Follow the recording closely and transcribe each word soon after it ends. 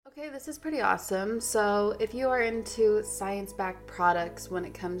Okay, this is pretty awesome. So, if you are into science-backed products when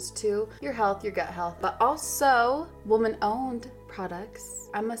it comes to your health, your gut health, but also woman-owned products,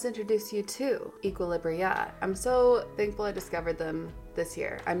 I must introduce you to Equilibria. I'm so thankful I discovered them this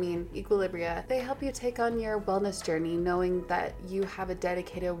year. Equilibria, they help you take on your wellness journey knowing that you have a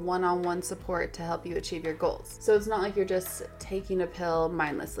dedicated one-on-one support to help you achieve your goals. So it's not like you're just taking a pill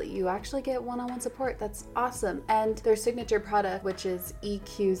mindlessly. You actually get one-on-one support. That's awesome. And their signature product, which is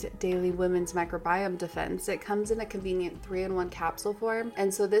EQ's Daily Women's Microbiome Defense, it comes in a convenient 3-in-1 capsule form.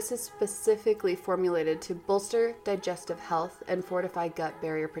 And so this is specifically formulated to bolster digestive health and fortify gut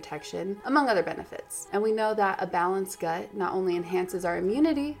barrier protection, among other benefits. And we know that a balanced gut not only enhances our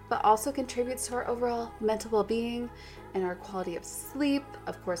immunity, but also contributes to our overall mental well-being and our quality of sleep,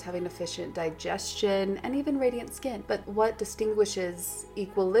 of course, having efficient digestion and even radiant skin. But what distinguishes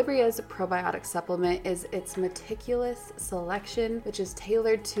Equilibria's probiotic supplement is its meticulous selection, which is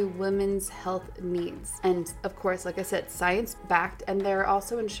tailored to women's health needs. And of course, like I said, science-backed, and they're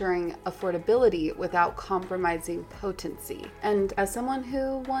also ensuring affordability without compromising potency. And as someone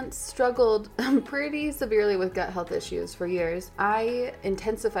who once struggled pretty severely with gut health issues for years, I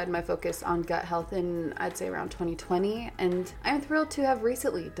intensified my focus on gut health in, I'd say, around 2020. And I'm thrilled to have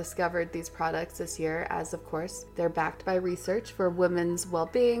recently discovered these products this year, as of course, they're backed by research for women's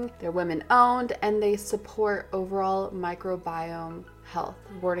well-being, they're women-owned, and they support overall microbiome health,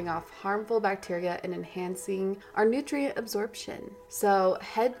 warding off harmful bacteria and enhancing our nutrient absorption. So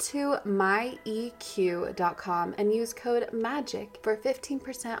head to myeq.com and use code MAGIC for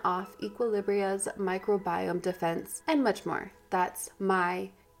 15% off Equilibria's microbiome defense and much more. That's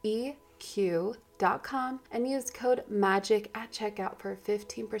myeq.com and use code MAGIC at checkout for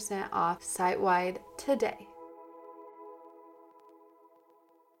 15% off site-wide today.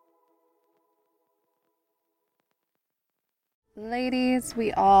 Ladies,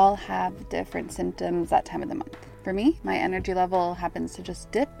 we all have different symptoms that time of the month. For me, my energy level happens to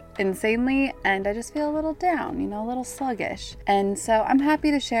just dip insanely and I just feel a little down, a little sluggish. And so I'm happy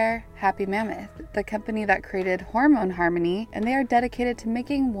to share Happy Mammoth, the company that created Hormone Harmony, and they are dedicated to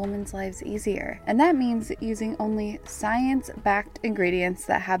making women's lives easier. And that means using only science-backed ingredients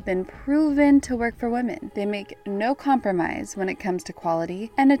that have been proven to work for women. They make no compromise when it comes to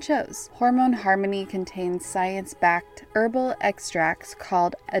quality, and it shows. Hormone Harmony contains science-backed herbal extracts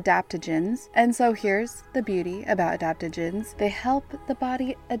called adaptogens. And so here's the beauty about adaptogens. They help the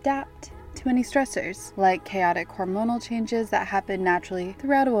body adapt to any stressors, like chaotic hormonal changes that happen naturally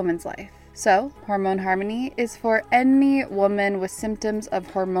throughout a woman's life. So, Hormone Harmony is for any woman with symptoms of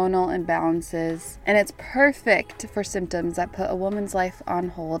hormonal imbalances, and it's perfect for symptoms that put a woman's life on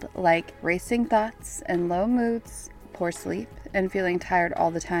hold, like racing thoughts and low moods, poor sleep, and feeling tired all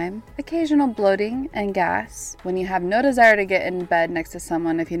the time, occasional bloating and gas when you have no desire to get in bed next to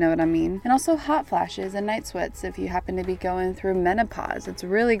someone, if you know what I mean, and also hot flashes and night sweats if you happen to be going through menopause. It's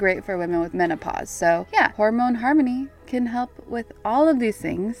really great for women with menopause. So yeah, Hormone Harmony can help with all of these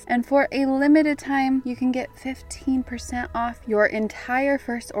things, and for a limited time you can get 15% off your entire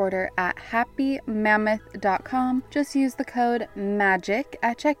first order at happymammoth.com. Just use the code MAGIC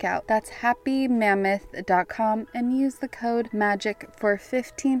at checkout. That's happymammoth.com and use the code MAGIC for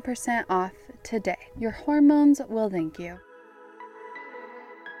 15% off today. Your hormones will thank you.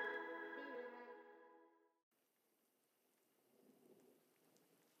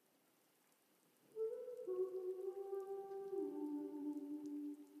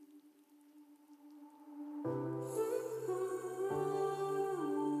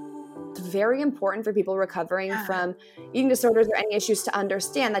 Very important for people recovering from eating disorders or any issues to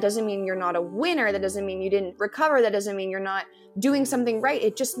understand. That doesn't mean you're not a winner. That doesn't mean you didn't recover. That doesn't mean you're not doing something right.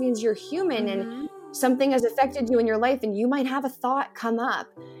 It just means you're human and something has affected you in your life, and you might have a thought come up.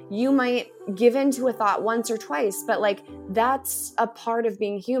 You might give in to a thought once or twice, but like that's a part of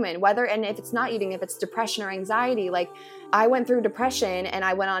being human. And if it's not eating, if it's depression or anxiety, like I went through depression and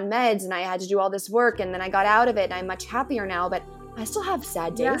I went on meds and I had to do all this work and then I got out of it and I'm much happier now, but I still have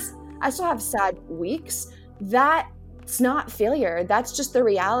sad days. I still have sad weeks. That's not failure. That's just the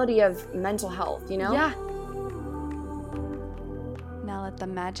reality of mental health, Yeah. Now let the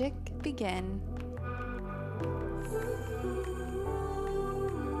magic begin.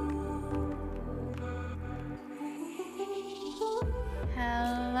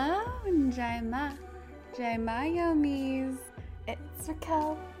 Hello, Jaima Yomis. It's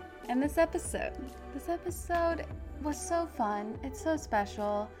Raquel. And this episode was so fun. It's so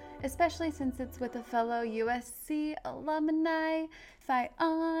special, especially since it's with a fellow USC alumni, Fight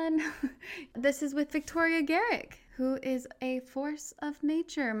On. This is with Victoria Garrick, who is a force of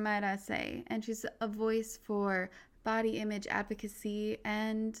nature, might I say. And she's a voice for body image advocacy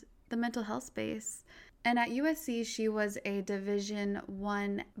and the mental health space. And at USC, she was a Division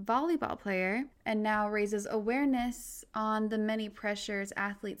I volleyball player and now raises awareness on the many pressures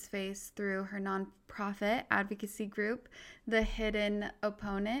athletes face through her nonprofit advocacy group, The Hidden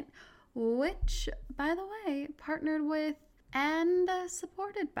Opponent, which, by the way, partnered with and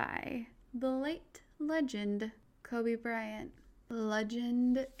supported by the late legend Kobe Bryant.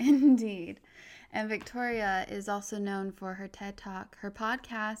 Legend indeed. And Victoria is also known for her TED Talk, her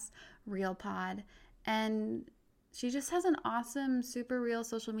podcast, Real Pod, and she just has an awesome, super real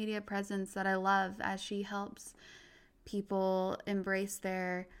social media presence that I love as she helps people embrace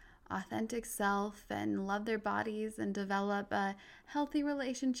their authentic self and love their bodies and develop a healthy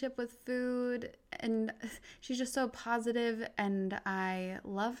relationship with food. And she's just so positive, and I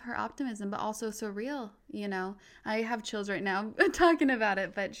love her optimism, but also so real. You know, I have chills right now talking about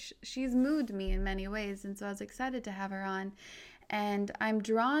it, but she's moved me in many ways, and so I was excited to have her on. And I'm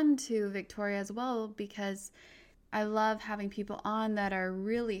drawn to Victoria as well because I love having people on that are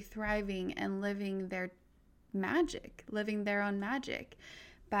really thriving and living their magic, living their own magic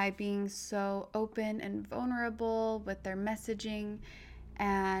by being so open and vulnerable with their messaging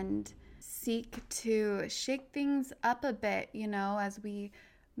and seek to shake things up a bit, you know, as we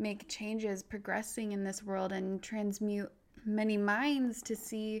make changes progressing in this world and transmute many minds to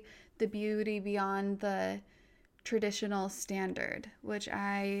see the beauty beyond the traditional standard, which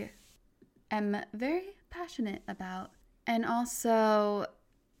I am very passionate about. And also,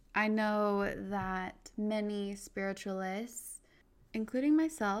 I know that many spiritualists, including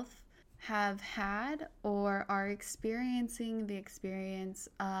myself, have had or are experiencing the experience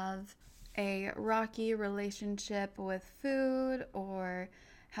of a rocky relationship with food, or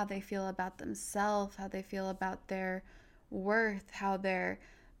how they feel about themselves, how they feel about their worth, how their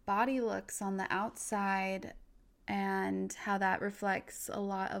body looks on the outside, and how that reflects a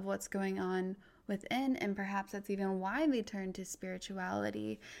lot of what's going on within, and perhaps that's even why they turn to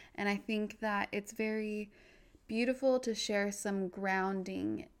spirituality. And I think that it's very beautiful to share some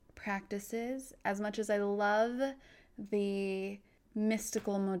grounding practices. As much as I love the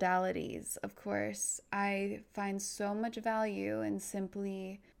mystical modalities, of course, I find so much value in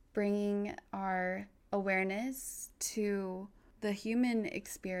simply bringing our awareness to the human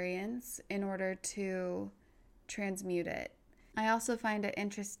experience in order to transmute it. I also find it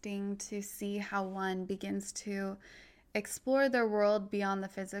interesting to see how one begins to explore their world beyond the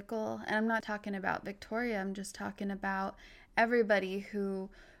physical. And I'm not talking about Victoria, I'm just talking about everybody who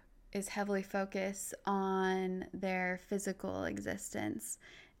is heavily focused on their physical existence.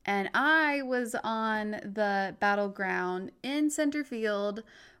 And I was on the battleground in center field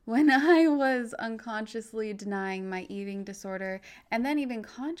when I was unconsciously denying my eating disorder, and then even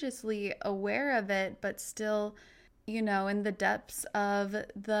consciously aware of it, but still, you know, in the depths of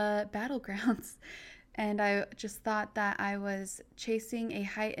the battlegrounds. And I just thought that I was chasing a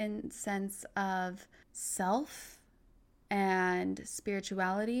heightened sense of self and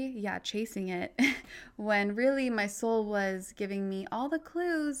spirituality. Yeah, chasing it. When really my soul was giving me all the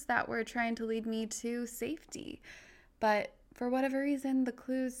clues that were trying to lead me to safety. But for whatever reason, the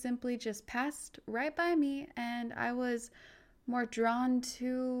clues simply just passed right by me, and I was more drawn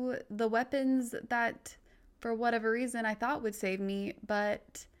to the weapons that, for whatever reason, I thought would save me.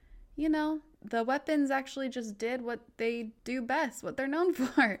 But, you know, the weapons actually just did what they do best, what they're known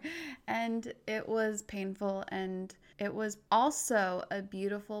for. And it was painful, and it was also a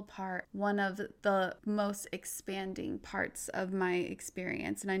beautiful part, one of the most expanding parts of my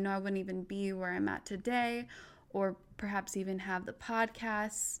experience. And I know I wouldn't even be where I'm at today, or perhaps even have the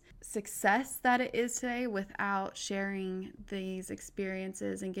podcast success that it is today without sharing these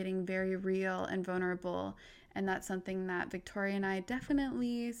experiences and getting very real and vulnerable. And that's something that Victoria and I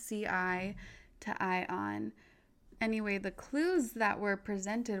definitely see eye to eye on. Anyway, the clues that were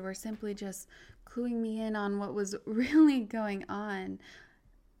presented were simply just cluing me in on what was really going on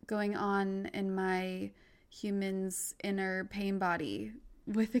in my human's inner pain body,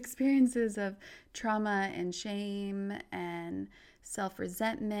 with experiences of trauma and shame and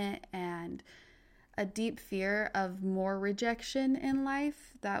self-resentment and a deep fear of more rejection in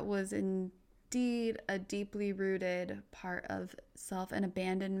life that was indeed a deeply rooted part of self and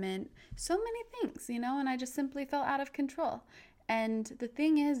abandonment. So many things, you know, and I just simply felt out of control. And the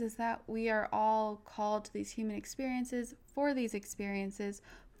thing is that we are all called to these human experiences for these experiences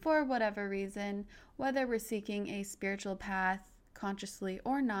for whatever reason, whether we're seeking a spiritual path consciously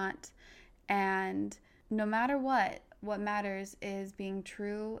or not. And no matter what matters is being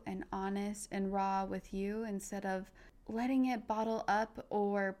true and honest and raw with you, instead of letting it bottle up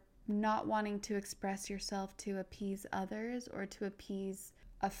or not wanting to express yourself to appease others or to appease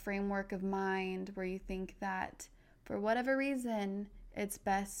a framework of mind where you think that for whatever reason, it's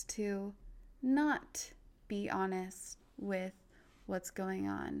best to not be honest with what's going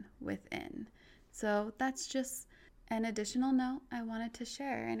on within. So that's just an additional note I wanted to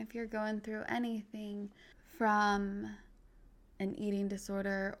share. And if you're going through anything from an eating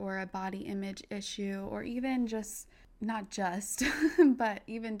disorder or a body image issue, or even just, not just, but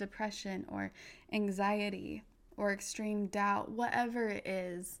even depression or anxiety or extreme doubt, whatever it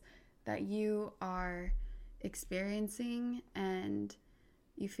is that you are experiencing and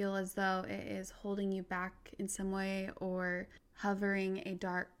you feel as though it is holding you back in some way or hovering a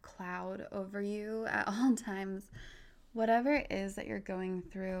dark cloud over you at all times, whatever it is that you're going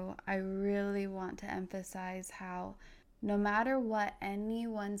through, I really want to emphasize how no matter what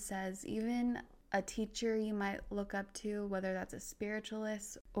anyone says, even a teacher you might look up to, whether that's a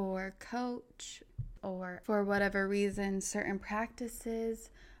spiritualist or coach, or for whatever reason, certain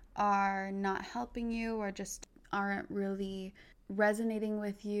practices are not helping you or just aren't really resonating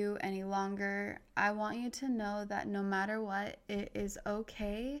with you any longer, I want you to know that no matter what, it is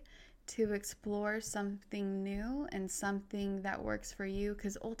okay to explore something new and something that works for you,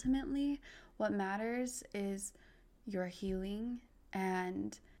 because ultimately what matters is your healing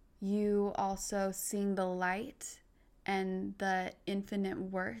and you also seeing the light and the infinite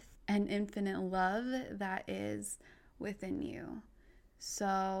worth and infinite love that is within you.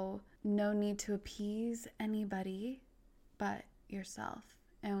 So no need to appease anybody but yourself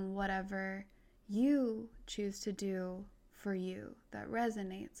and whatever you choose to do for you that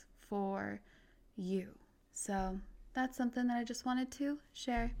resonates for you. So that's something that I just wanted to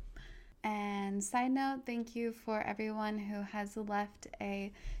share. And side note, thank you for everyone who has left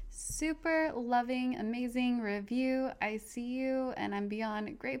a super loving, amazing review. I see you and I'm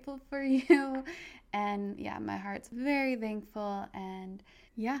beyond grateful for you. And yeah, my heart's very thankful. And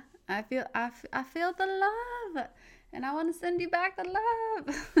yeah, I feel the love and I want to send you back the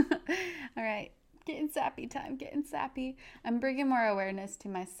love. All right. Getting sappy time, getting sappy. I'm bringing more awareness to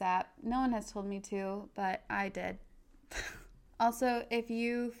my sap. No one has told me to, but I did. Also, if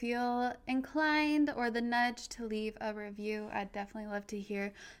you feel inclined or the nudge to leave a review, I'd definitely love to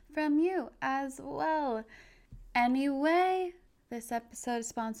hear from you as well. Anyway, this episode is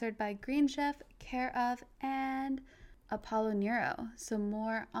sponsored by Green Chef, Care of, and Apollo Neuro. So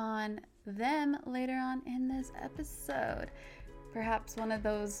more on them later on in this episode. Perhaps one of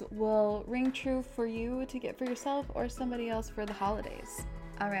those will ring true for you to get for yourself or somebody else for the holidays.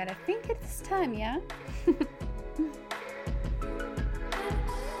 All right, I think it's time, yeah?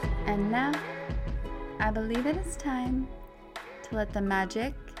 And now, I believe it is time to let the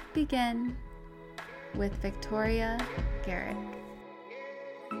magic begin with Victoria Garrick.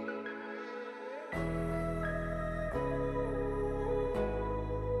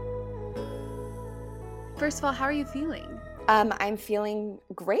 First of all, how are you feeling? I'm feeling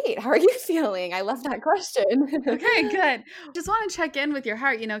great. How are you feeling? I love that question. Okay, good. Just want to check in with your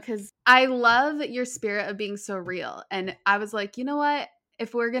heart, because I love your spirit of being so real. And I was like, you know what?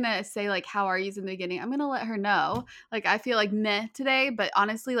 If we're going to say like, how are you in the beginning, I'm going to let her know. Like, I feel like meh today, but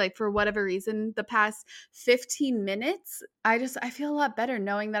honestly, like for whatever reason, the past 15 minutes, I feel a lot better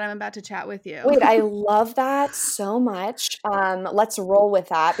knowing that I'm about to chat with you. Wait, I love that so much. Let's roll with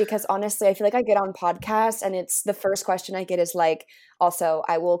that because honestly, I feel like I get on podcasts and it's the first question I get is like, also,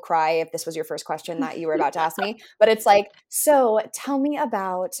 I will cry if this was your first question that you were about to ask me, but it's like, so tell me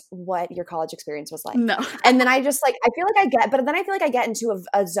about what your college experience was like. No. And then I just like, I feel like I get into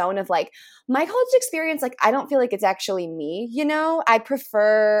a zone of like, my college experience, like, I don't feel like it's actually me,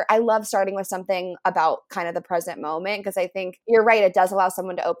 I love starting with something about kind of the present moment because I think you're right. It does allow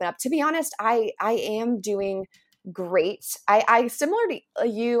someone to open up. To be honest, I am doing great. I similar to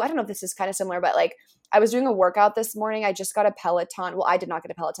you, I don't know if this is kind of similar, but like, I was doing a workout this morning. I just got a Peloton. Well, I did not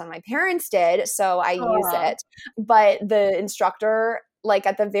get a Peloton. My parents did, so I use it. But the instructor, like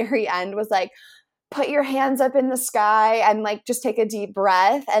at the very end, was like, put your hands up in the sky and like just take a deep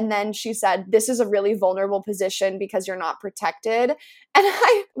breath. And then she said, this is a really vulnerable position because you're not protected. And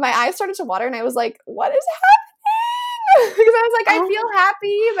my eyes started to water and I was like, what is happening? Because I was like, I feel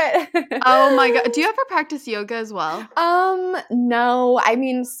happy, but oh my God. Do you ever practice yoga as well? No. I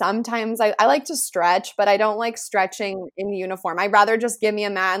mean, sometimes I like to stretch, but I don't like stretching in uniform. I'd rather just give me a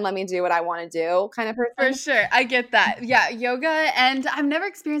mat and let me do what I want to do kind of person. For sure. I get that. Yeah, yoga. And I've never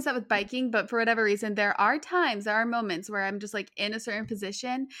experienced that with biking, but for whatever reason, there are moments where I'm just like in a certain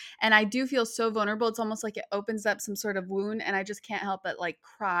position and I do feel so vulnerable. It's almost like it opens up some sort of wound and I just can't help but like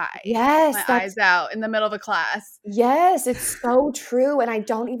cry. Yes. My eyes out in the middle of a class. Yes. Yes, it's so true. And I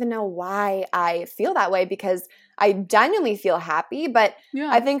don't even know why I feel that way, because I genuinely feel happy, but Yeah.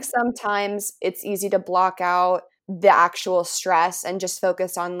 I think sometimes it's easy to block out the actual stress and just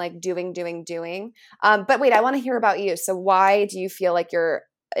focus on like doing. But wait, I want to hear about you. So why do you feel like you're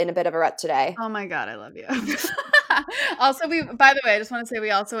in a bit of a rut today? Oh my God, I love you. Also, by the way, I just want to say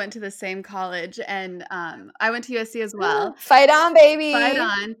we also went to the same college, and I went to USC as well. Fight on, baby. Fight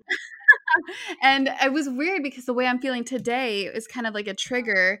on. And it was weird because the way I'm feeling today is kind of like a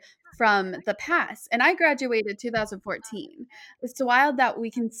trigger from the past. And I graduated 2014. It's wild that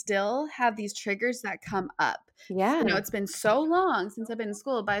we can still have these triggers that come up. Yeah. It's been so long since I've been in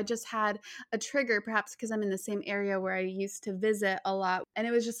school, but I just had a trigger, perhaps because I'm in the same area where I used to visit a lot. And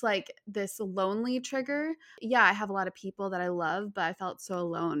it was just like this lonely trigger. Yeah, I have a lot of people that I love, but I felt so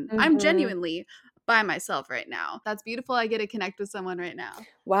alone. I'm genuinely by myself right now. That's beautiful. I get to connect with someone right now.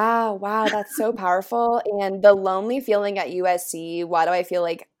 Wow, that's so powerful. And the lonely feeling at USC, why do I feel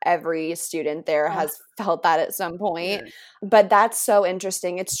like every student there has felt that at some point? Yeah. But that's so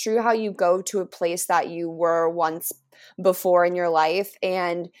interesting. It's true how you go to a place that you were once before in your life,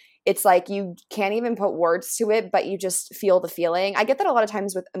 and it's like you can't even put words to it, but you just feel the feeling. I get that a lot of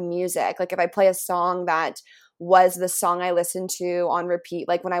times with music. Like if I play a song that was the song I listened to on repeat,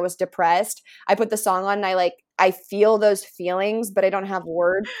 like when I was depressed, I put the song on and I feel those feelings, but I don't have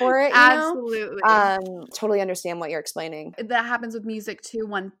words for it, Absolutely. Totally understand what you're explaining. That happens with music too,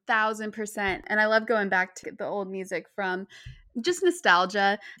 1000%. And I love going back to the old music from just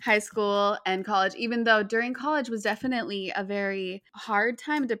nostalgia, high school and college, even though during college was definitely a very hard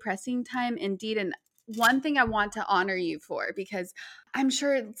time, depressing time indeed. And one thing I want to honor you for, because I'm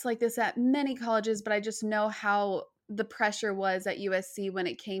sure it's like this at many colleges, but I just know how the pressure was at USC when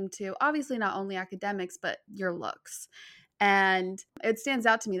it came to obviously not only academics, but your looks. And it stands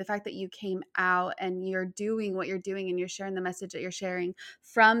out to me the fact that you came out and you're doing what you're doing and you're sharing the message that you're sharing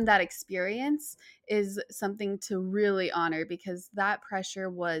from that experience is something to really honor, because that pressure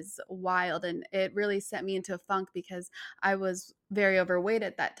was wild and it really sent me into a funk because I was very overweight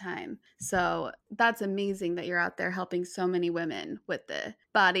at that time. So that's amazing that you're out there helping so many women with the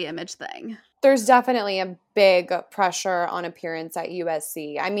body image thing. There's definitely a big pressure on appearance at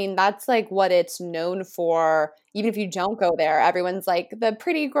USC. I mean, that's like what it's known for. Even if you don't go there, everyone's like the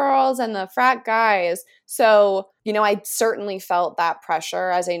pretty girls and the frat guys. So, I certainly felt that pressure,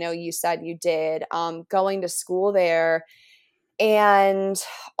 as I know you said you did, going to school there. And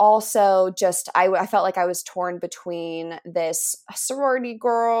also just, I felt like I was torn between this sorority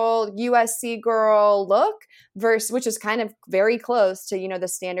girl, USC girl look versus, which is kind of very close to, the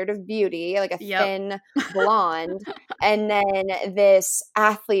standard of beauty, like a thin blonde. And then this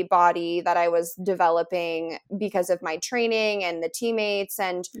athlete body that I was developing because of my training and the teammates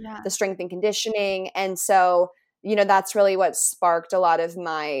and the strength and conditioning. And so, that's really what sparked a lot of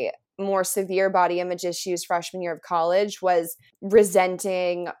my more severe body image issues freshman year of college, was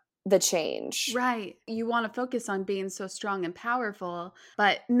resenting the change. Right. You want to focus on being so strong and powerful.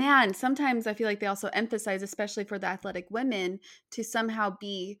 But man, sometimes I feel like they also emphasize, especially for the athletic women, to somehow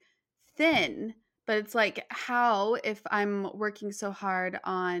be thin. But it's like, how if I'm working so hard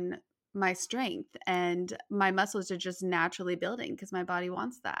on my strength and my muscles are just naturally building because my body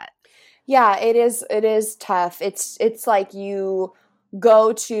wants that? Yeah, it is tough. It's like you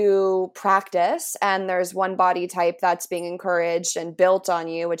go to practice and there's one body type that's being encouraged and built on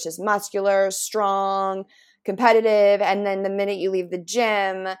you, which is muscular, strong, competitive. And then the minute you leave the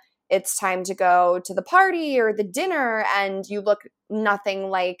gym, it's time to go to the party or the dinner and you look nothing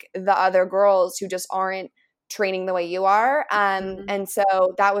like the other girls who just aren't training the way you are. And so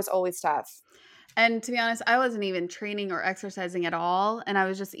that was always tough. And to be honest, I wasn't even training or exercising at all. And I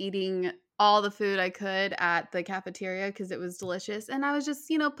was just eating all the food I could at the cafeteria because it was delicious. And I was just,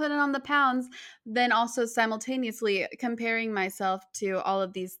 putting on the pounds, then also simultaneously comparing myself to all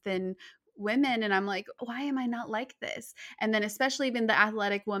of these thin women. And I'm like, why am I not like this? And then especially even the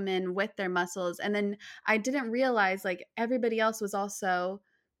athletic women with their muscles. And then I didn't realize like everybody else was also,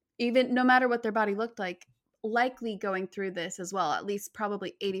 even no matter what their body looked like, likely going through this as well. At least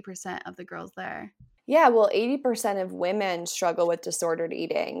probably 80% of the girls there. Yeah, well, 80% of women struggle with disordered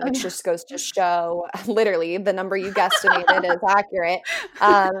eating, which just goes to show, literally, the number you guesstimated is accurate,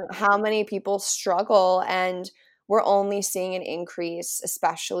 how many people struggle. And we're only seeing an increase,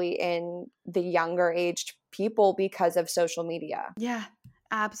 especially in the younger aged people, because of social media. Yeah,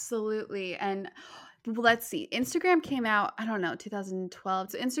 absolutely. And let's see. Instagram came out, I don't know,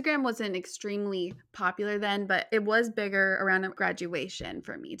 2012. So Instagram wasn't extremely popular then, but it was bigger around graduation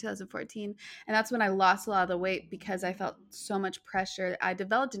for me, 2014. And that's when I lost a lot of the weight because I felt so much pressure. I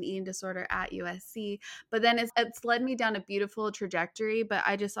developed an eating disorder at USC, but then it's led me down a beautiful trajectory. But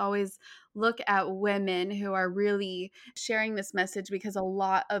I just always look at women who are really sharing this message because a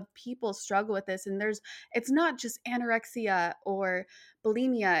lot of people struggle with this. And it's not just anorexia or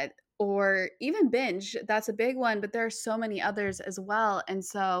bulimia or even binge. That's a big one, but there are so many others as well. And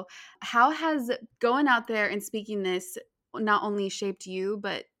so how has going out there and speaking this not only shaped you,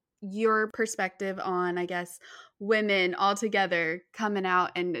 but your perspective on, I guess, women altogether coming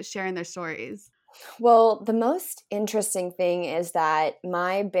out and sharing their stories? Well, the most interesting thing is that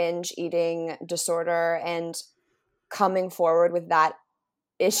my binge eating disorder and coming forward with that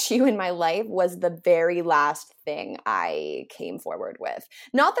issue in my life was the very last thing I came forward with.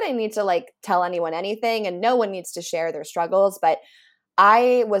 Not that I need to like tell anyone anything, and no one needs to share their struggles, but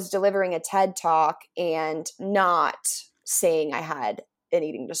I was delivering a TED talk and not saying I had an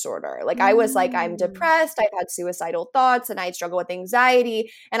eating disorder. Like I was like, I'm depressed, I've had suicidal thoughts, and I struggle with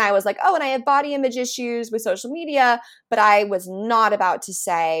anxiety. And I was like, oh, and I have body image issues with social media, but I was not about to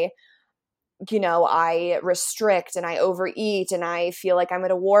say, you know, I restrict and I overeat and I feel like I'm at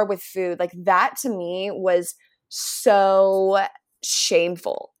a war with food. Like that to me was so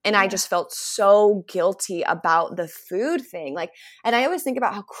shameful. And I just felt so guilty about the food thing. Like, and I always think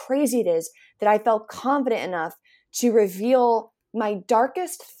about how crazy it is that I felt confident enough to reveal my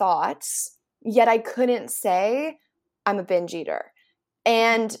darkest thoughts, yet I couldn't say I'm a binge eater.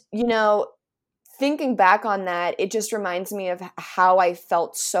 And, you know, thinking back on that, it just reminds me of how I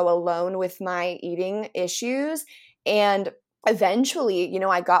felt so alone with my eating issues. And eventually, you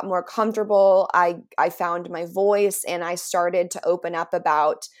know, I got more comfortable. I found my voice and I started to open up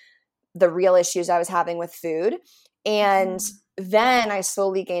about the real issues I was having with food. And then I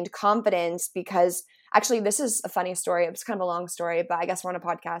slowly gained confidence because actually, this is a funny story. It's kind of a long story, but I guess we're on a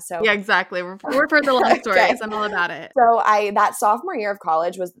podcast. So yeah, exactly. We're for the long stories. Okay. I'm all about it. So that sophomore year of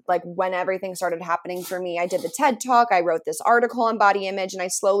college was like when everything started happening for me. I did the TED Talk. I wrote this article on body image, and I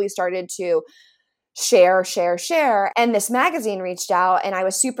slowly started to share. And this magazine reached out, and I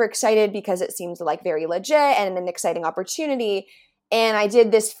was super excited because it seemed like very legit and an exciting opportunity. And I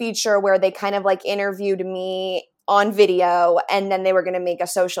did this feature where they kind of like interviewed me on video, and then they were going to make a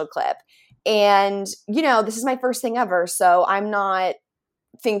social clip. And, you know, this is my first thing ever. So I'm not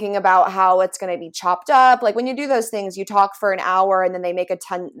thinking about how it's going to be chopped up. Like when you do those things, you talk for an hour and then they make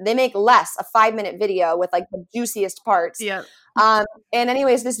less, a 5-minute video with like the juiciest parts. Yeah. And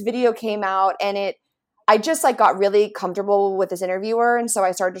anyways, this video came out and I just like got really comfortable with this interviewer. And so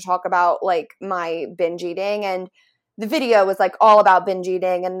I started to talk about like my binge eating, and the video was like all about binge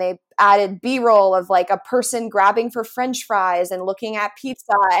eating, and they added B-roll of like a person grabbing for French fries and looking at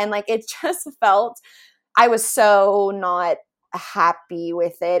pizza. And like, it just felt, I was so not happy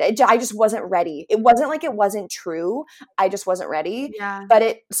with it. I just wasn't ready. It wasn't like it wasn't true. I just wasn't ready. Yeah.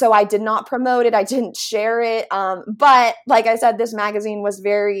 So I did not promote it. I didn't share it. But like I said, this magazine was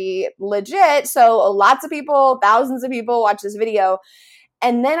very legit. So lots of people, thousands of people watched this video.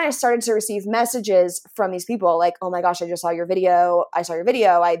 And then I started to receive messages from these people like, oh my gosh, I just saw your video.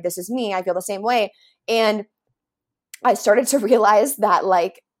 This is me. I feel the same way. And I started to realize that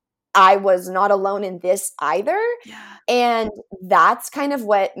like I was not alone in this either. Yeah. And that's kind of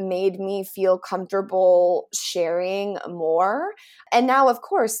what made me feel comfortable sharing more. And now, of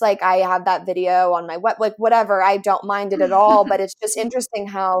course, like I have that video on my like whatever, I don't mind it at all. But it's just interesting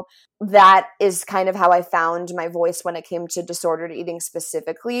how that is kind of how I found my voice when it came to disordered eating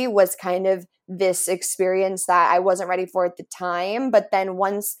specifically, was kind of this experience that I wasn't ready for at the time. But then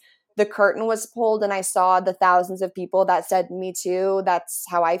once the curtain was pulled and I saw the thousands of people that said, me too, that's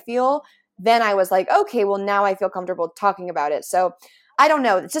how I feel, then I was like, okay, well, now I feel comfortable talking about it. So I don't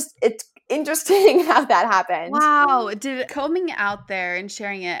know. It's interesting how that happened. Wow. Did coming out there and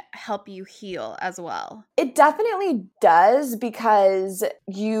sharing it help you heal as well? It definitely does, because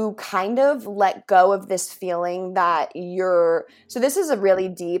you kind of let go of this feeling that so this is a really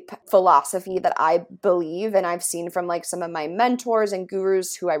deep philosophy that I believe, and I've seen from like some of my mentors and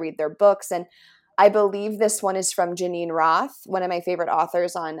gurus who I read their books. And I believe this one is from Janine Roth, one of my favorite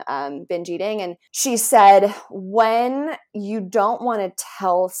authors on binge eating. And she said, when you don't want to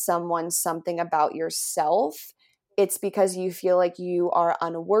tell someone something about yourself, it's because you feel like you are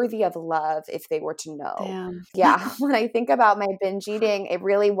unworthy of love if they were to know. Damn. Yeah. When I think about my binge eating, it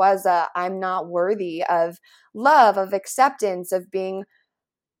really was I'm not worthy of love, of acceptance, of being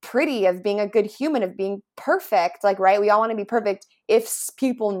pretty, of being a good human, of being perfect. Like, right? We all want to be perfect. if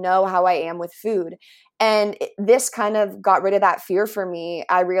people know how I am with food. And this kind of got rid of that fear for me.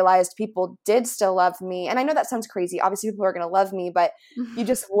 I realized people did still love me. And I know that sounds crazy. Obviously, people are going to love me, but you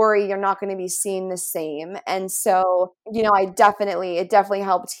just worry you're not going to be seen the same. And so, it definitely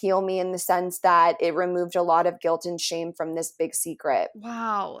helped heal me in the sense that it removed a lot of guilt and shame from this big secret.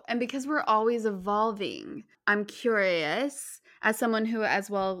 Wow. And because we're always evolving, I'm curious, as someone who as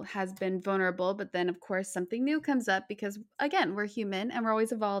well has been vulnerable, but then of course something new comes up because again, we're human and we're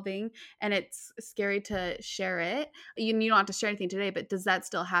always evolving and it's scary to share it. You don't have to share anything today, but does that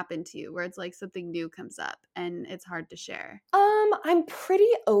still happen to you where it's like something new comes up and it's hard to share? I'm pretty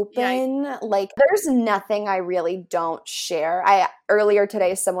open. Yeah. Like there's nothing I really don't share. Earlier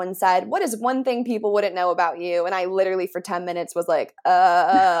today someone said, "What is one thing people wouldn't know about you?" And I literally for 10 minutes was like,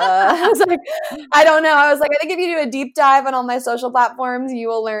 I was like, I don't know. I was like, I think if you do a deep dive on all my social platforms, you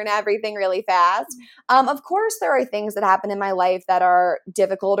will learn everything really fast. Of course, there are things that happen in my life that are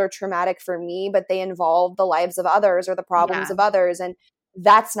difficult or traumatic for me, but they involve the lives of others or the problems of others. And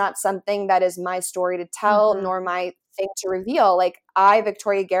that's not something that is my story to tell, nor my thing to reveal. Like I,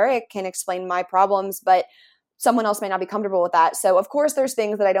 Victoria Garrick, can explain my problems, but someone else may not be comfortable with that. So of course there's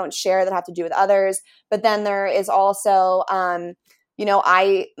things that I don't share that have to do with others, but then there is also,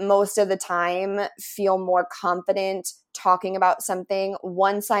 I most of the time feel more confident talking about something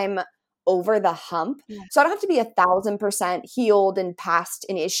once I'm over the hump. Yeah. So I don't have to be 1,000% healed and past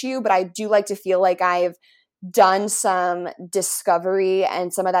an issue, but I do like to feel like I've done some discovery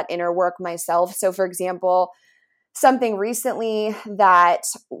and some of that inner work myself. So for example, something recently that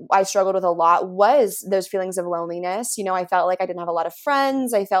I struggled with a lot was those feelings of loneliness. I felt like I didn't have a lot of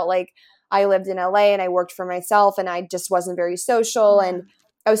friends. I felt like I lived in LA and I worked for myself and I just wasn't very social. And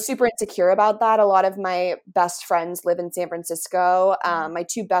I was super insecure about that. A lot of my best friends live in San Francisco. My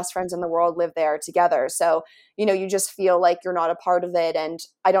two best friends in the world live there together. So, you just feel like you're not a part of it. And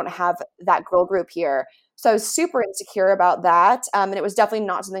I don't have that girl group here. So I was super insecure about that. And it was definitely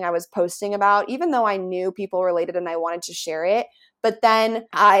not something I was posting about, even though I knew people related and I wanted to share it. But then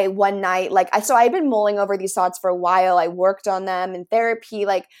one night, so I had been mulling over these thoughts for a while. I worked on them in therapy.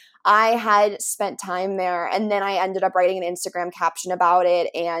 I had spent time there, and then I ended up writing an Instagram caption about it.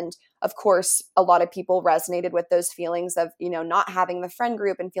 And of course, a lot of people resonated with those feelings of, not having the friend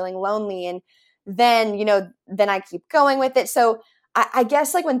group and feeling lonely. And then, then I keep going with it. So I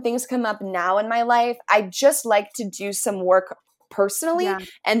guess when things come up now in my life, I just like to do some work personally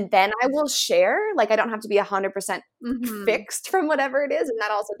and then I will share. I don't have to be 100% fixed from whatever it is. And that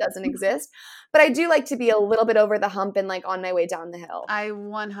also doesn't exist. But I do like to be a little bit over the hump and on my way down the hill. I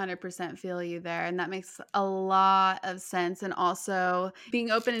 100% feel you there. And that makes a lot of sense. And also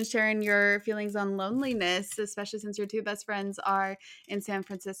being open and sharing your feelings on loneliness, especially since your two best friends are in San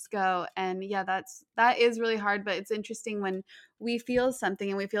Francisco. And that is really hard. But it's interesting when we feel something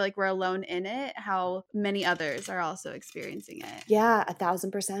and we feel like we're alone in it, how many others are also experiencing it. Yeah,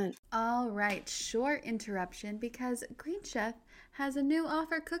 1,000%. All right, short interruption because Green Chef has a new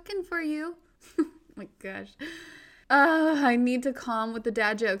offer cooking for you. Oh my gosh. I need to calm with the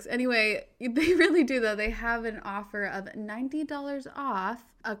dad jokes. Anyway, they really do though. They have an offer of $90 off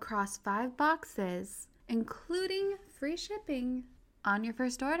across 5 boxes, including free shipping on your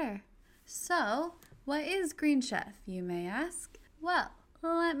first order. So, what is Green Chef, you may ask? Well,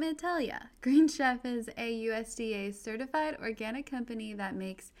 let me tell ya. Green Chef is a USDA certified organic company that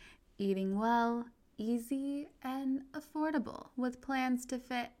makes eating well easy and affordable with plans to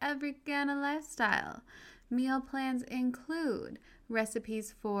fit every kind of lifestyle. Meal plans include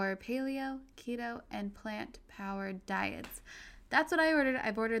recipes for paleo, keto, and plant-powered diets. That's what I ordered.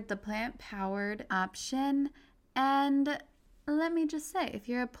 I've ordered the plant-powered option, and let me just say, if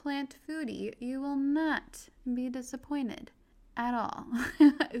you're a plant foodie, you will not be disappointed at all.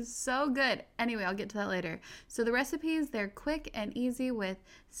 It's so good. Anyway, I'll get to that later. So the recipes, they're quick and easy with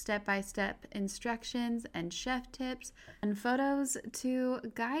step-by-step instructions and chef tips and photos to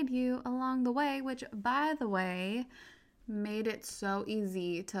guide you along the way, which, by the way, made it so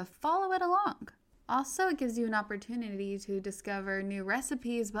easy to follow it along. Also, it gives you an opportunity to discover new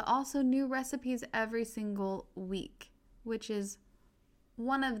recipes, but also new recipes every single week, which is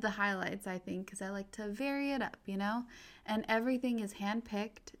one of the highlights, I think, because I like to vary it up, and everything is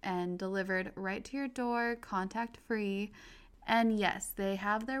handpicked and delivered right to your door, contact free. And yes, they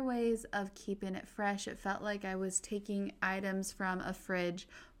have their ways of keeping it fresh. It felt like I was taking items from a fridge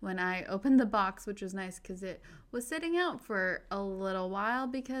when I opened the box, which was nice because it was sitting out for a little while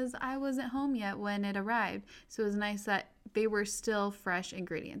because I wasn't home yet when it arrived. So it was nice that they were still fresh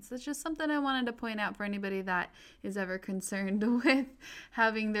ingredients. That's just something I wanted to point out for anybody that is ever concerned with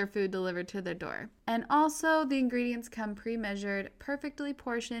having their food delivered to their door. And also, the ingredients come pre-measured, perfectly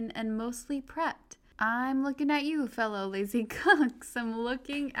portioned, and mostly prepped. I'm looking at you, fellow lazy cooks. I'm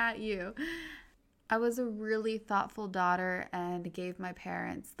looking at you. I was a really thoughtful daughter and gave my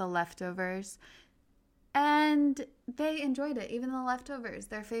parents the leftovers. And they enjoyed it, even the leftovers.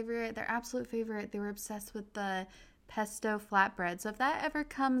 Their absolute favorite. They were obsessed with the pesto flatbread. So if that ever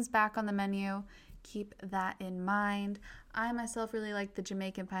comes back on the menu, keep that in mind. I myself really like the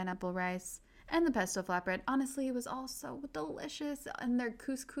Jamaican pineapple rice and the pesto flatbread. Honestly, it was all so delicious. And their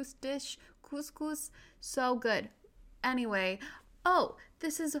couscous dish, so good. Anyway,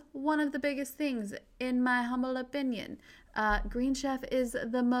 this is one of the biggest things in my humble opinion. Green Chef is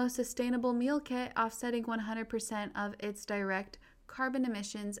the most sustainable meal kit, offsetting 100% of its direct carbon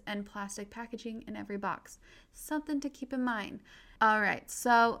emissions and plastic packaging in every box. Something to keep in mind. All right,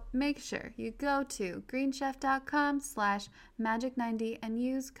 so make sure you go to greenchef.com/magic90 and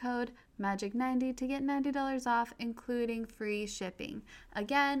use code MAGIC90 to get $90 off, including free shipping.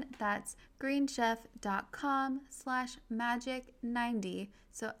 Again, that's greenchef.com/magic90.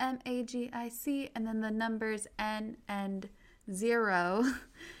 So MAGIC and then the numbers N and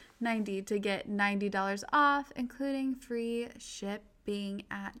 090 to get $90 off, including free shipping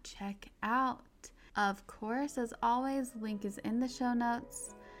at checkout. Of course, as always, link is in the show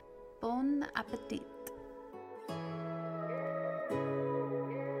notes. Bon appetit.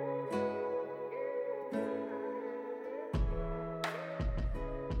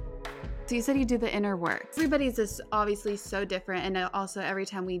 So you said you do the inner work. Everybody's just obviously so different. And also every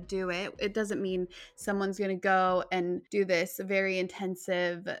time we do it, it doesn't mean someone's going to go and do this very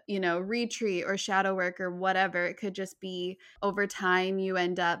intensive, retreat or shadow work or whatever. It could just be over time you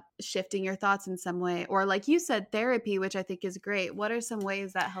end up shifting your thoughts in some way. Or like you said, therapy, which I think is great. What are some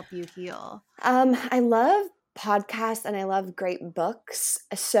ways that help you heal? I love podcasts and I love great books.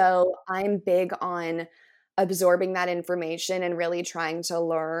 So I'm big on absorbing that information and really trying to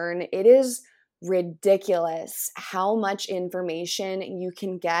learn. It is ridiculous how much information you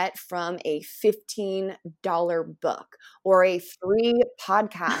can get from a $15 book or a free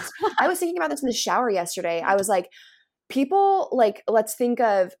podcast. I was thinking about this in the shower yesterday. I was like, people let's think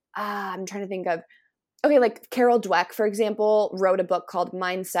of, I'm trying to think of, okay, like Carol Dweck, for example, wrote a book called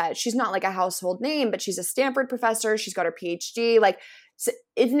Mindset. She's not like a household name, but she's a Stanford professor. She's got her PhD.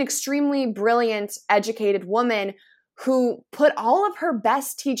 It's an extremely brilliant, educated woman who put all of her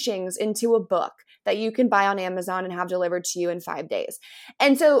best teachings into a book that you can buy on Amazon and have delivered to you in 5 days.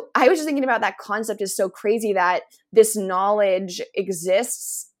 And so I was just thinking about that concept is so crazy that this knowledge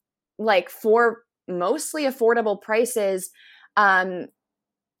exists for mostly affordable prices in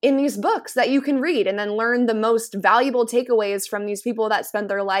these books that you can read and then learn the most valuable takeaways from these people that spend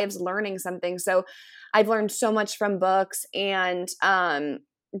their lives learning something. So I've learned so much from books, and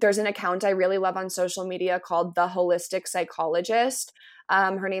there's an account I really love on social media called The Holistic Psychologist.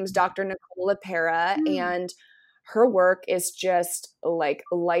 Her name's Dr. Nicole LePera, and her work is just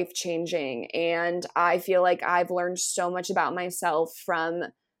life-changing. And I feel like I've learned so much about myself from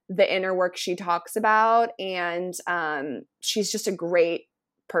the inner work she talks about. And she's just a great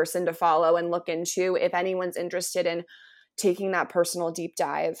person to follow and look into if anyone's interested in taking that personal deep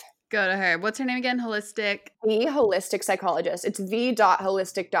dive. Go to her. What's her name again? The Holistic Psychologist. It's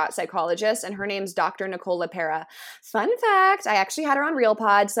the.holistic.psychologist, and her name's Dr. Nicole LePera. Fun fact, I actually had her on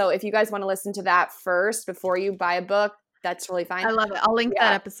RealPod, so if you guys want to listen to that first before you buy a book, that's really fine. I love it. I'll link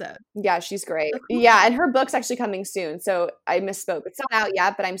that episode. Yeah, she's great. Yeah, and her book's actually coming soon, so I misspoke. It's not out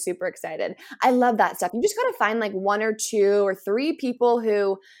yet, but I'm super excited. I love that stuff. You just got to find 1 or 2 or 3 people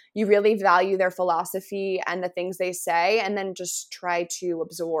who you really value their philosophy and the things they say, and then just try to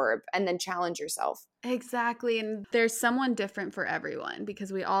absorb and then challenge yourself. Exactly. And there's someone different for everyone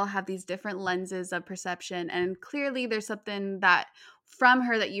because we all have these different lenses of perception. And clearly there's something that from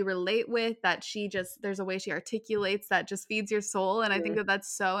her that you relate with, that there's a way she articulates that just feeds your soul. And I think that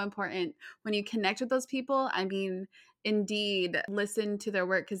that's so important when you connect with those people. I mean, indeed, listen to their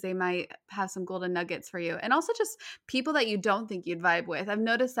work because they might have some golden nuggets for you. And also just people that you don't think you'd vibe with. I've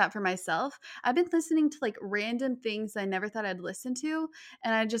noticed that for myself. I've been listening to random things I never thought I'd listen to.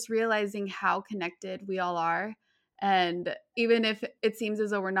 And I'm just realizing how connected we all are. And even if it seems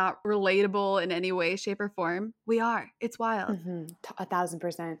as though we're not relatable in any way, shape, or form, we are. It's wild.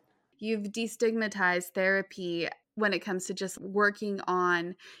 1,000%. You've destigmatized therapy when it comes to just working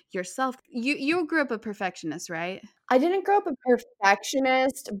on yourself. You grew up a perfectionist, right? I didn't grow up a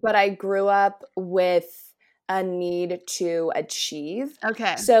perfectionist, but I grew up with a need to achieve.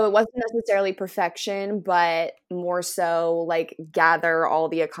 Okay. So it wasn't necessarily perfection, but more so like gather all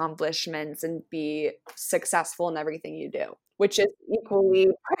the accomplishments and be successful in everything you do, which is equally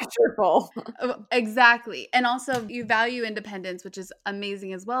pressureful. Exactly. And also you value independence, which is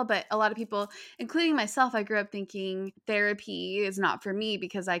amazing as well. But a lot of people, including myself, I grew up thinking therapy is not for me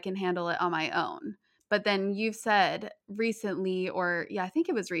because I can handle it on my own. But then you've said recently, or yeah, I think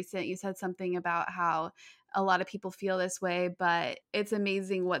it was recent, you said something about how a lot of people feel this way, but it's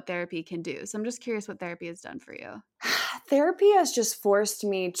amazing what therapy can do. So I'm just curious what therapy has done for you. Therapy has just forced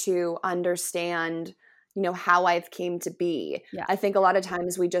me to understand, how I've came to be. Yeah. I think a lot of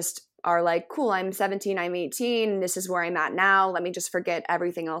times we just are like, cool, I'm 17, I'm 18, this is where I'm at now. Let me just forget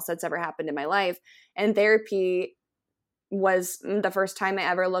everything else that's ever happened in my life. And therapy was the first time I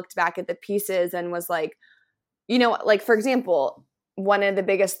ever looked back at the pieces and was like, like for example, one of the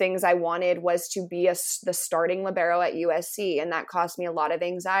biggest things I wanted was to be the starting libero at USC. And that cost me a lot of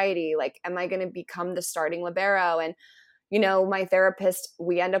anxiety. Like, am I going to become the starting libero? And, my therapist,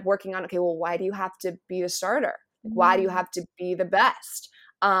 we end up working on, okay, well, why do you have to be the starter? Why do you have to be the best?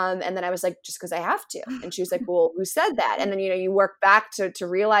 And then I was like, just because I have to. And she was like, well, who said that? And then, you work back to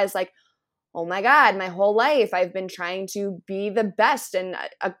realize like, oh my God, my whole life I've been trying to be the best and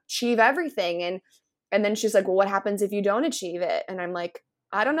achieve everything. And then she's like, well, what happens if you don't achieve it? And I'm like,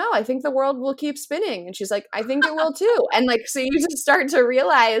 I don't know. I think the world will keep spinning. And she's like, I think it will too. And like, so you just start to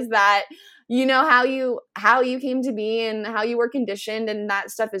realize that, how you came to be and how you were conditioned, and that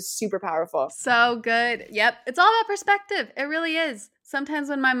stuff is super powerful. So good. Yep. It's all about perspective. It really is. Sometimes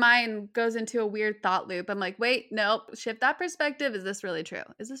when my mind goes into a weird thought loop, I'm like, wait, nope, shift that perspective. Is this really true?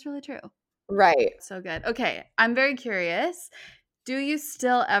 Is this really true? Right. So good. Okay. I'm very curious. Do you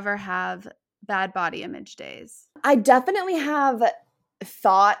still ever have bad body image days? I definitely have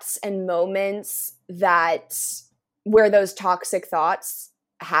thoughts and moments where those toxic thoughts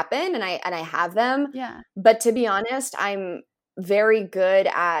happen, and I have them. Yeah. But to be honest, I'm very good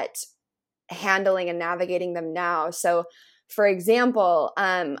at handling and navigating them now. So for example,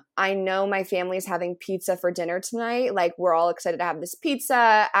 I know my family's having pizza for dinner tonight. Like, we're all excited to have this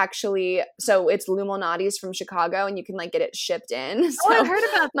pizza. Actually, so it's Lou Malnati's from Chicago, and you can like get it shipped in. So I've heard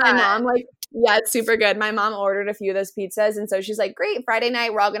about my mom, yeah, it's super good. My mom ordered a few of those pizzas, and so she's like, great, Friday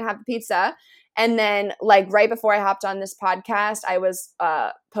night, we're all gonna have the pizza. And then like right before I hopped on this podcast, I was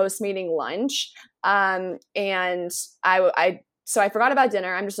post-meeting lunch. And so I forgot about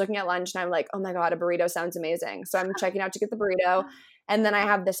dinner. I'm just looking at lunch and I'm like, oh my God, a burrito sounds amazing. So I'm checking out to get the burrito. And then I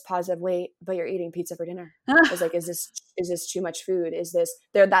have this pause of, wait, but you're eating pizza for dinner. I was like, is this too much food? Is this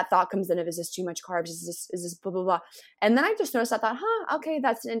there? That thought comes in of, is this too much carbs? Is this blah, blah, blah. And then I just noticed, I thought, okay,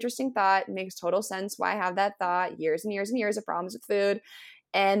 that's an interesting thought. It makes total sense why I have that thought. Years and years and years of problems with food.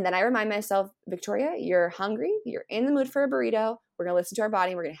 And then I remind myself, Victoria, you're hungry. You're in the mood for a burrito. We're going to listen to our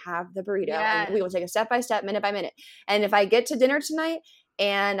body. And we're going to have the burrito. Yes. And we will take it step by step, minute by minute. And if I get to dinner tonight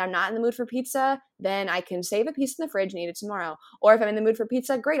and I'm not in the mood for pizza, then I can save a piece in the fridge and eat it tomorrow. Or if I'm in the mood for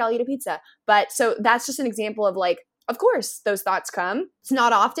pizza, great, I'll eat a pizza. But so that's just an example of like, of course, those thoughts come. It's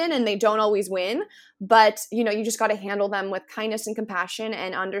not often and they don't always win, but you just got to handle them with kindness and compassion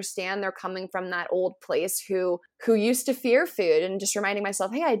and understand they're coming from that old place who used to fear food, and just reminding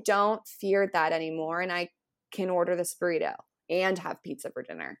myself, hey, I don't fear that anymore, and I can order this burrito and have pizza for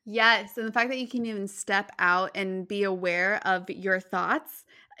dinner. Yes. And the fact that you can even step out and be aware of your thoughts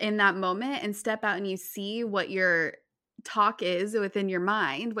in that moment and step out and you see what your talk is within your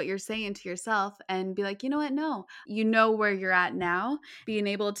mind, what you're saying to yourself, and be like, you know what? No, you know where you're at now, being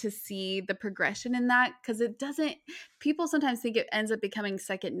able to see the progression in that, because people sometimes think it ends up becoming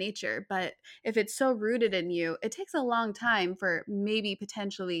second nature, but if it's so rooted in you, it takes a long time for maybe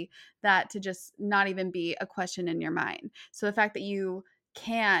potentially that to just not even be a question in your mind. So the fact that you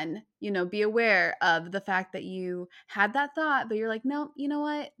can, be aware of the fact that you had that thought, but you're like, no, you know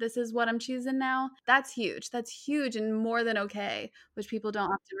what? This is what I'm choosing now. That's huge. That's huge and more than okay, which people don't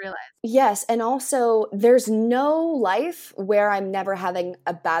often realize. Yes. And also, there's no life where I'm never having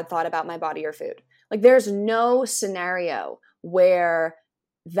a bad thought about my body or food. Like, there's no scenario where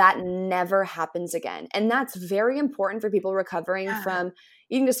that never happens again. And that's very important for people recovering from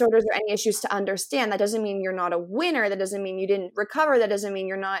eating disorders or any issues to understand. That doesn't mean you're not a winner. That doesn't mean you didn't recover. That doesn't mean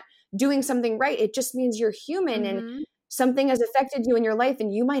you're not doing something right. It just means you're human and something has affected you in your life,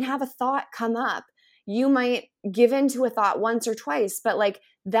 and you might have a thought come up. You might give into a thought once or twice, but like,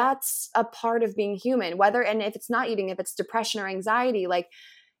 that's a part of being human. And if it's not eating, if it's depression or anxiety, like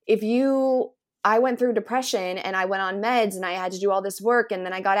if you I went through depression and I went on meds and I had to do all this work and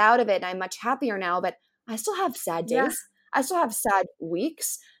then I got out of it and I'm much happier now, but I still have sad days. Yeah. I still have sad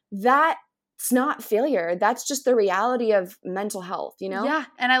weeks. That's not failure. That's just the reality of mental health, you know? Yeah.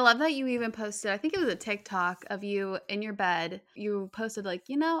 And I love that you even posted, I think it was a TikTok of you in your bed. You posted like,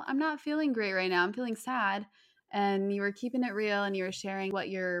 I'm not feeling great right now. I'm feeling sad. And you were keeping it real and you were sharing what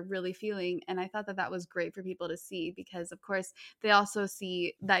you're really feeling. And I thought that that was great for people to see because, of course, they also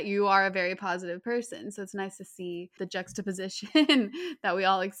see that you are a very positive person. So it's nice to see the juxtaposition that we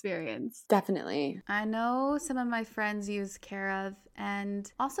all experience. Definitely. I know some of my friends use Care of,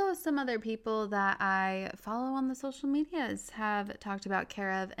 and also some other people that I follow on the social medias have talked about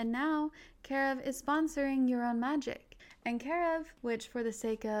Care of. And now Care of is sponsoring Your Own Magic. And Care of, which for the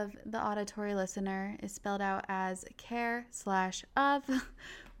sake of the auditory listener is spelled out as care/of,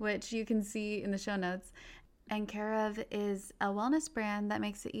 which you can see in the show notes. And Care of is a wellness brand that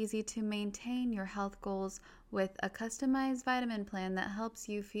makes it easy to maintain your health goals with a customized vitamin plan that helps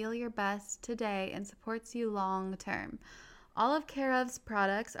you feel your best today and supports you long term. All of Care of's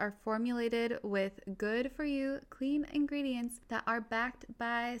products are formulated with good-for-you, clean ingredients that are backed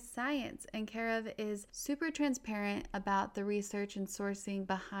by science, and Care of is super transparent about the research and sourcing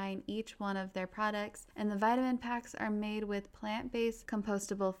behind each one of their products, and the vitamin packs are made with plant-based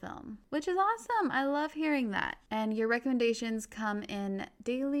compostable film, which is awesome. I love hearing that. And your recommendations come in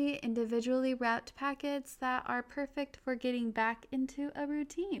daily, individually wrapped packets that are perfect for getting back into a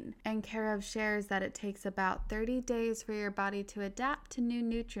routine. And Care of shares that it takes about 30 days for your body to adapt to new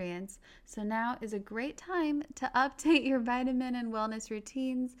nutrients, so now is a great time to update your vitamin and wellness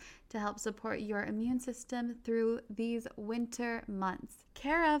routines to help support your immune system through these winter months.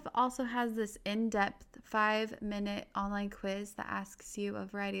 Care of also has this in-depth 5-minute online quiz that asks you a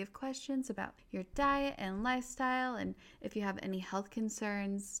variety of questions about your diet and lifestyle, and if you have any health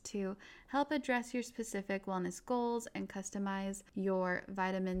concerns, to help address your specific wellness goals and customize your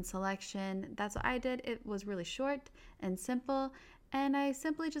vitamin selection. That's what I did. It was really short and simple, and I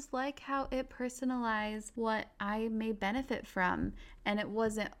simply just like how it personalized what I may benefit from, and it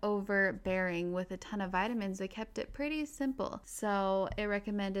wasn't overbearing with a ton of vitamins. They kept it pretty simple. So it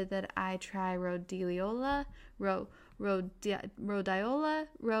recommended that I try rhodiola.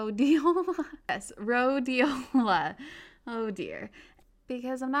 Yes, rhodiola. Oh dear.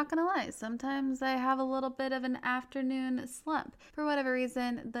 Because I'm not going to lie, sometimes I have a little bit of an afternoon slump. For whatever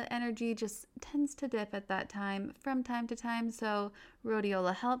reason, the energy just tends to dip at that time from time to time, so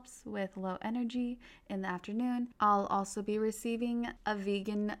rhodiola helps with low energy in the afternoon. I'll also be receiving a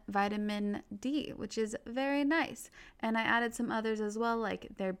vegan vitamin D, which is very nice. And I added some others as well, like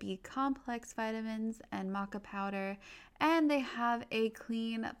their B complex vitamins and maca powder, and they have a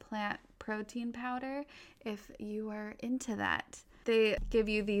clean plant protein powder if you are into that. They give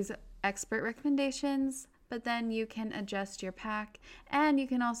you these expert recommendations, but then you can adjust your pack, and you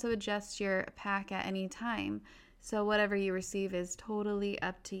can also adjust your pack at any time. So whatever you receive is totally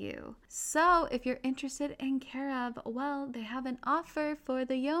up to you. So if you're interested in Care of, well, they have an offer for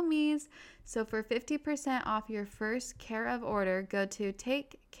the Yomies. So for 50% off your first Care of order, go to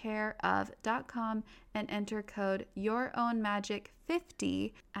takecareof.com and enter code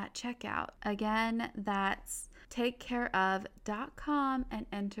YourOwnMagic50 at checkout. Again, that's takecareof.com and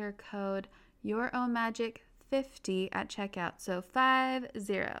enter code YourOwnMagic50 at checkout. So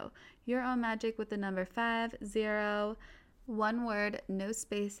 50. Your Own Magic with the number 50. One word, no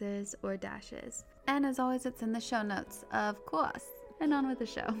spaces or dashes. And as always, it's in the show notes, of course. And on with the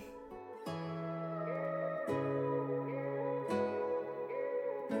show.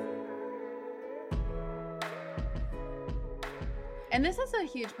 And this is a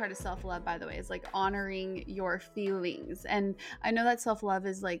huge part of self-love, by the way, is like honoring your feelings. And I know that self-love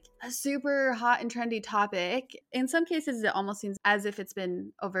is like a super hot and trendy topic. In some cases, it almost seems as if it's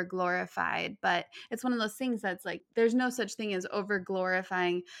been over-glorified, but it's one of those things that's like, there's no such thing as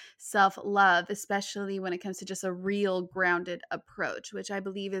over-glorifying self-love, especially when it comes to just a real grounded approach, which I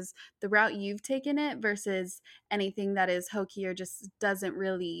believe is the route you've taken it versus anything that is hokey or just doesn't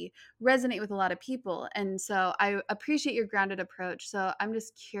really resonate with a lot of people. And so I appreciate your grounded approach. So I'm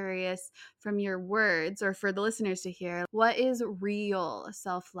just curious from your words, or for the listeners to hear, what is real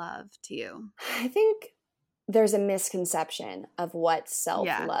self-love to you? I think there's a misconception of what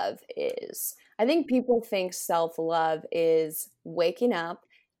self-love is. I think people think self-love is waking up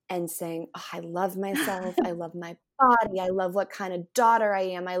and saying, oh, I love myself. I love my body. I love what kind of daughter I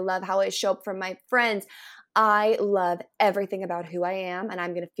am. I love how I show up for my friends. I love everything about who I am, and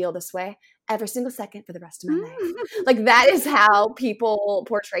I'm going to feel this way every single second for the rest of my life. Like, that is how people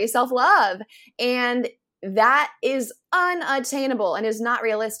portray self-love. And that is unattainable and is not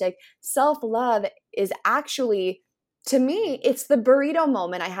realistic. Self-love is actually, to me, it's the burrito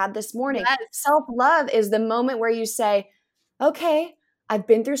moment I had this morning. Yes. Self-love is the moment where you say, okay, I've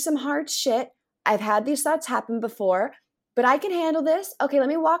been through some hard shit. I've had these thoughts happen before, but I can handle this. Okay, let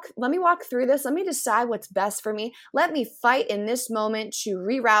me walk through this. Let me decide what's best for me. Let me fight in this moment to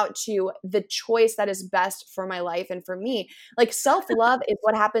reroute to the choice that is best for my life and for me. Like self-love is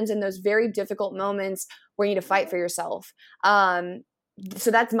what happens in those very difficult moments where you need to fight for yourself.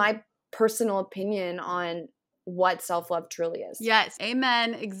 So that's my personal opinion on what self-love truly is. Yes.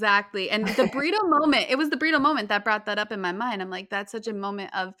 Amen. Exactly. And the burrito moment, it was the burrito moment that brought that up in my mind. I'm like, that's such a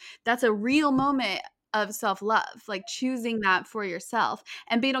moment that's a real moment of self-love, like choosing that for yourself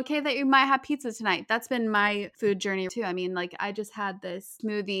and being okay that you might have pizza tonight. That's been my food journey too. I mean, like I just had this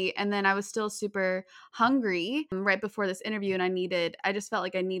smoothie and then I was still super hungry right before this interview and I just felt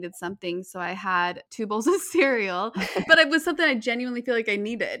like I needed something. So I had 2 bowls of cereal, but it was something I genuinely feel like I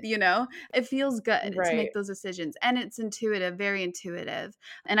needed, you know? It feels good to make those decisions and it's intuitive, very intuitive.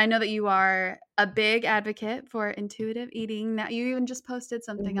 And I know that you are a big advocate for intuitive eating. Now you even just posted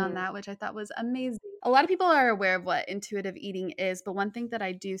something on that, which I thought was amazing. A lot of people are aware of what intuitive eating is, but one thing that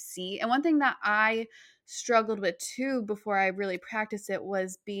I do see, and one thing that I struggled with too before I really practiced it,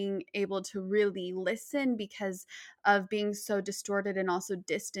 was being able to really listen because of being so distorted and also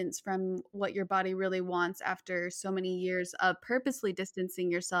distanced from what your body really wants after so many years of purposely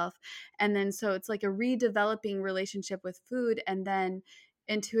distancing yourself. And then so it's like a redeveloping relationship with food and then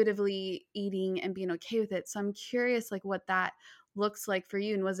intuitively eating and being okay with it. So I'm curious like what that looks like for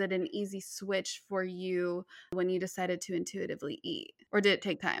you, and was it an easy switch for you when you decided to intuitively eat, or did it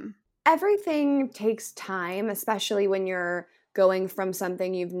take time? Everything takes time, especially when you're going from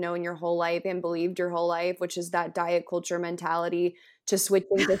something you've known your whole life and believed your whole life, which is that diet culture mentality, to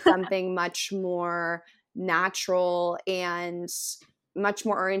switching to something much more natural and much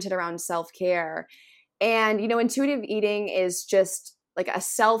more oriented around self-care. And, intuitive eating is just like a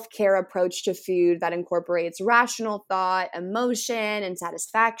self-care approach to food that incorporates rational thought, emotion, and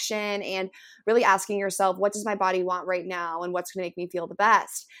satisfaction, and really asking yourself, what does my body want right now and what's going to make me feel the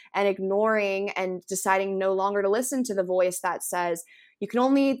best? And ignoring and deciding no longer to listen to the voice that says, you can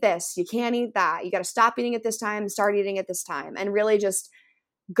only eat this, you can't eat that, you got to stop eating at this time, start eating at this time, and really just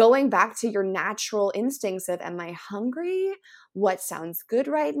going back to your natural instincts of, am I hungry? What sounds good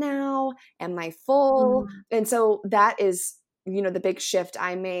right now? Am I full? And so that is the big shift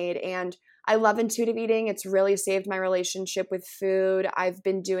I made. And I love intuitive eating. It's really saved my relationship with food. I've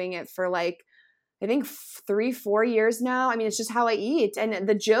been doing it for I think 3-4 years now. I mean, it's just how I eat. And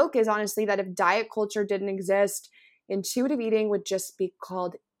the joke is honestly that if diet culture didn't exist, intuitive eating would just be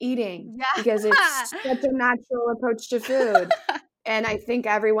called eating because it's such a natural approach to food. And I think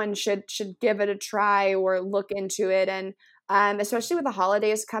everyone should give it a try or look into it. And especially with the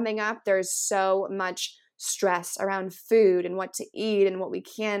holidays coming up, there's so much stress around food and what to eat and what we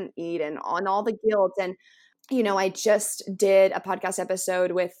can't eat and on all the guilt. And, I just did a podcast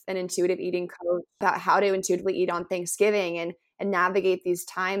episode with an intuitive eating coach about how to intuitively eat on Thanksgiving and navigate these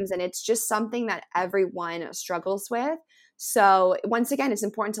times. And it's just something that everyone struggles with. So once again, it's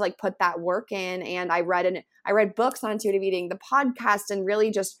important to put that work in. And I read books on intuitive eating, the podcast, and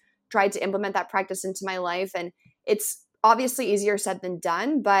really just tried to implement that practice into my life. And it's obviously easier said than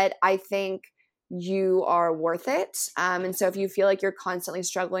done, but I think you are worth it. And so if you feel like you're constantly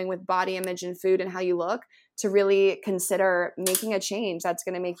struggling with body image and food and how you look, to really consider making a change that's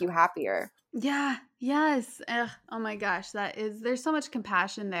going to make you happier. Yeah. Yes. Ugh, oh my gosh. There's so much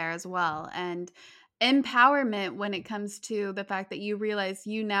compassion there as well. And empowerment when it comes to the fact that you realize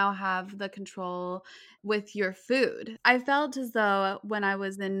you now have the control with your food. I felt as though when I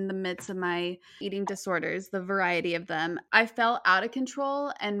was in the midst of my eating disorders, the variety of them, I felt out of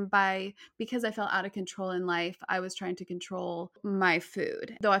control. And because I felt out of control in life, I was trying to control my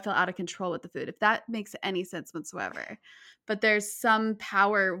food, though I felt out of control with the food, if that makes any sense whatsoever. But there's some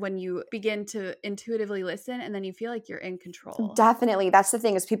power when you begin to intuitively listen and then you feel like you're in control. Definitely. That's the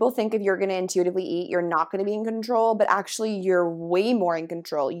thing is people think if you're going to intuitively eat, you're not going to be in control, but actually you're way more in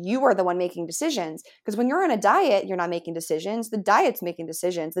control. You are the one making decisions because when you're on a diet, you're not making decisions. The diet's making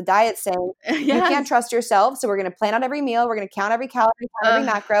decisions. The diet's saying you can't trust yourself. So we're going to plan out every meal. We're going to count every calorie, count every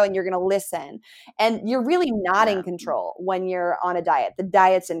macro, and you're going to listen. And you're really not in control when you're on a diet. The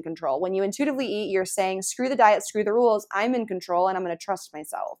diet's in control. When you intuitively eat, you're saying, screw the diet, screw the rules. I'm in control and I'm going to trust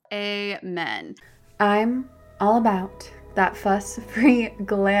myself. Amen. I'm all about that fuss-free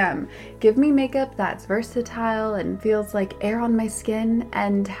glam. Give me makeup that's versatile and feels like air on my skin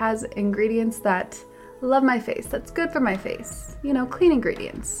and has ingredients that Love my face. That's good for my face. You know, clean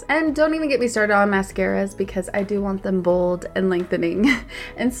ingredients. And don't even get me started on mascaras because I do want them bold and lengthening.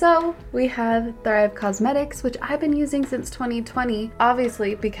 And so we have Thrive Causemetics, which I've been using since 2020,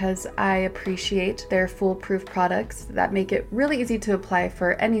 obviously because I appreciate their foolproof products that make it really easy to apply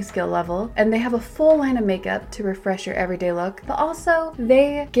for any skill level. And they have a full line of makeup to refresh your everyday look, but also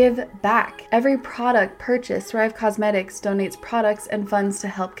they give back. Every product purchased, Thrive Causemetics donates products and funds to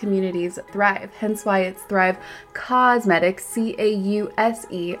help communities thrive. Hence why it's Thrive Causemetics,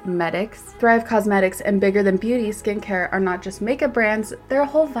 C-A-U-S-E Medics. Thrive Causemetics and Bigger Than Beauty skincare are not just makeup brands, they're a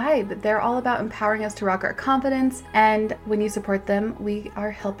whole vibe. They're all about empowering us to rock our confidence, and when you support them, we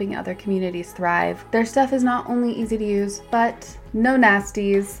are helping other communities thrive. Their stuff is not only easy to use, but no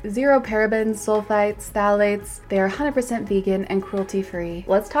nasties, zero parabens, sulfites, phthalates. They are 100% vegan and cruelty-free.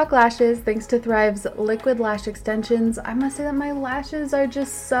 Let's talk lashes. Thanks to Thrive's liquid lash extensions, I must say that my lashes are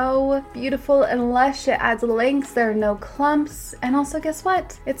just so beautiful and lush. It adds lengths, there are no clumps, and also guess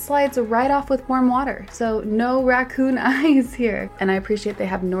what? It slides right off with warm water, so no raccoon eyes here. And I appreciate they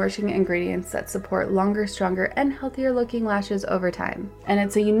have nourishing ingredients that support longer, stronger, and healthier looking lashes over time. And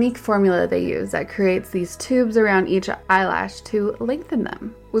it's a unique formula they use that creates these tubes around each eyelash to lengthen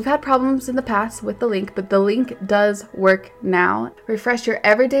them. We've had problems in the past with the link, but the link does work now. Refresh your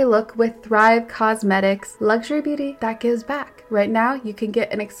everyday look with Thrive Causemetics, luxury beauty that gives back. Right now, you can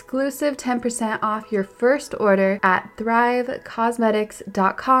get an exclusive 10% off your first order at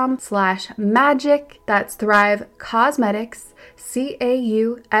thrivecausemetics.com/magic. That's Thrive Causemetics,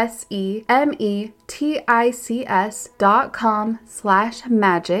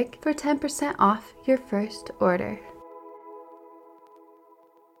 CAUSEMETICS.com/magic for 10% off your first order.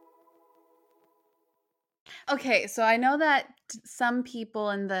 Okay, so I know that some people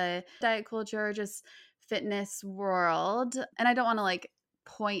in the diet culture or just fitness world, and I don't want to like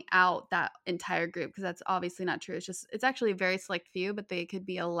point out that entire group because that's obviously not true. It's actually a very select few, but they could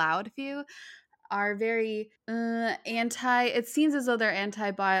be a loud few, are very anti. It seems as though they're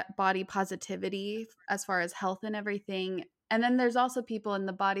anti body positivity as far as health and everything. And then there's also people in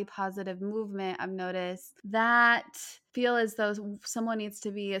the body positive movement, I've noticed, that feel as though someone needs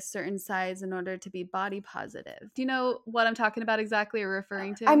to be a certain size in order to be body positive. Do you know what I'm talking about exactly or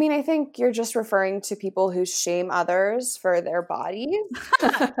referring to? I mean, I think you're just referring to people who shame others for their bodies.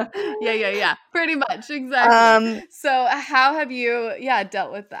 Yeah. Pretty much. Exactly. So how have you,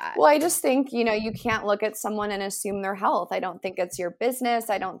 dealt with that? Well, I just think, you can't look at someone and assume their health. I don't think it's your business.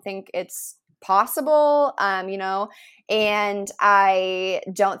 I don't think it's possible, and I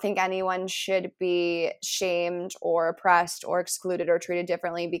don't think anyone should be shamed or oppressed or excluded or treated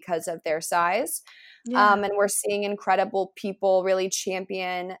differently because of their size. Yeah. And we're seeing incredible people really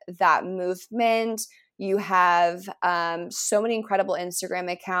champion that movement. You have so many incredible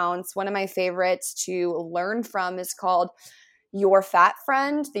Instagram accounts. One of my favorites to learn from is called Your Fat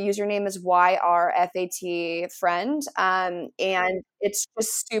Friend. The username is YRFAT friend. And it's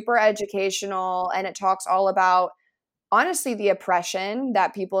just super educational, and it talks all about, honestly, the oppression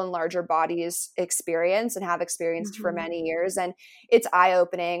that people in larger bodies experience and have experienced for many years. And it's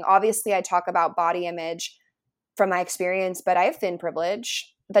eye-opening. Obviously, I talk about body image from my experience, but I have thin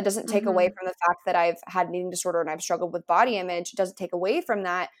privilege. That doesn't take away from the fact that I've had an eating disorder and I've struggled with body image. It doesn't take away from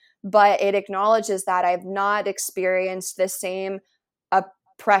that, but it acknowledges that I've not experienced the same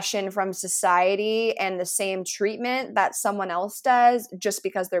oppression from society and the same treatment that someone else does just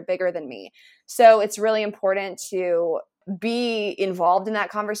because they're bigger than me. So it's really important to be involved in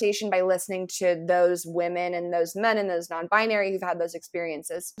that conversation by listening to those women and those men and those non-binary who've had those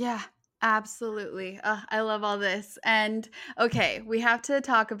experiences. Yeah. Absolutely. I love all this. And okay, we have to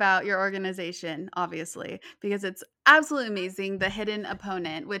talk about your organization, obviously, because it's absolutely amazing. The Hidden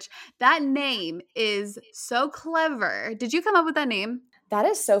Opponent, which that name is so clever. Did you come up with that name? That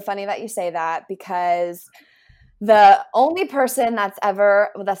is so funny that you say that, because the only person that's ever,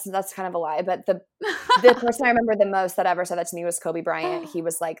 well, that's kind of a lie, but the person I remember the most that ever said that to me was Kobe Bryant. He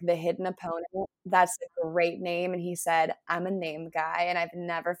was like, the hidden opponent. That's a great name. And he said, I'm a name guy. And I've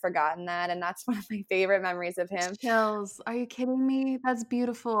never forgotten that. And that's one of my favorite memories of him. Chills. Are you kidding me? That's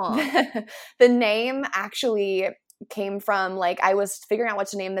beautiful. The name actually came from, like, I was figuring out what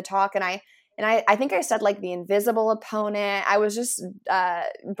to name the talk, and I think I said like the invisible opponent. I was just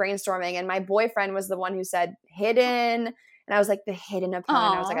brainstorming, and my boyfriend was the one who said hidden. And I was like, the hidden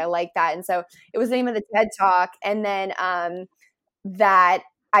opponent. Aww. I was like, I like that. And so it was the name of the TED Talk. And then that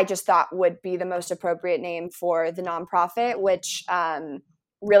I just thought would be the most appropriate name for the nonprofit, which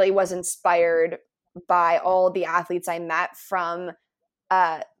really was inspired by all the athletes I met from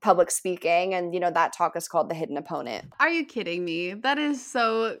public speaking. And, that talk is called The Hidden Opponent. Are you kidding me? That is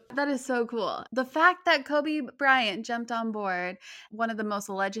so cool. The fact that Kobe Bryant jumped on board, one of the most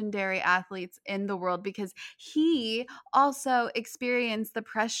legendary athletes in the world, because he also experienced the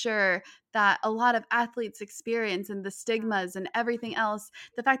pressure that a lot of athletes experience and the stigmas and everything else.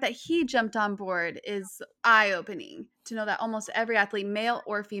 The fact that he jumped on board is eye-opening to know that almost every athlete, male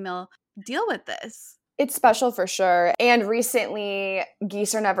or female, deal with this. It's special for sure. And recently,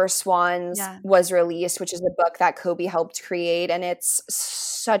 Geese Are Never Swans was released, which is a book that Kobe helped create. And it's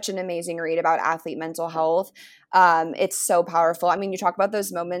such an amazing read about athlete mental health. It's so powerful. I mean, you talk about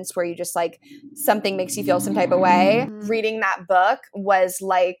those moments where you just like something makes you feel some type of way. Mm-hmm. Reading that book was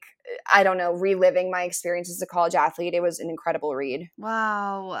like, I don't know, reliving my experience as a college athlete. It was an incredible read.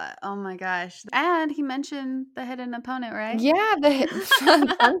 Wow. Oh my gosh. And he mentioned The Hidden Opponent, right? Yeah.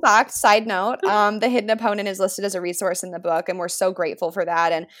 Fun fact, side note, The Hidden Opponent is listed as a resource in the book, and we're so grateful for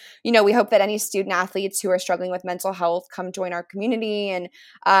that. And, we hope that any student athletes who are struggling with mental health come join our community. And,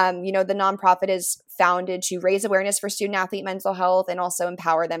 the nonprofit is founded to raise awareness for student athlete mental health and also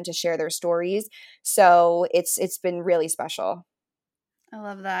empower them to share their stories. So it's been really special. I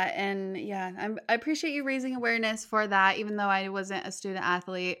love that. And I appreciate you raising awareness for that, even though I wasn't a student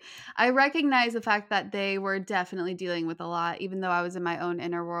athlete. I recognize the fact that they were definitely dealing with a lot, even though I was in my own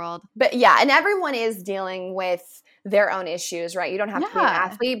inner world. But and everyone is dealing with their own issues, right? You don't have to be an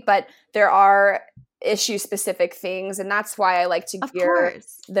athlete, but there are issue-specific things, and that's why I like to gear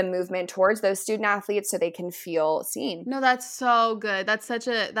the movement towards those student athletes so they can feel seen. No, that's so good. That's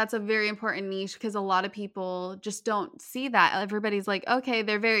a very important niche, because a lot of people just don't see that. Everybody's like, okay,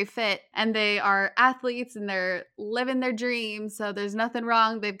 they're very fit and they are athletes and they're living their dreams, so there's nothing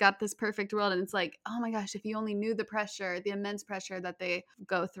wrong. They've got this perfect world, and it's like, oh my gosh, if you only knew the pressure, the immense pressure that they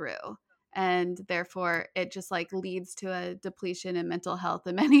go through. And therefore, it just like leads to a depletion in mental health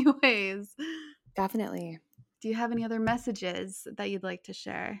in many ways. Definitely. Do you have any other messages that you'd like to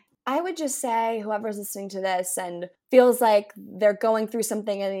share? I would just say whoever's listening to this and feels like they're going through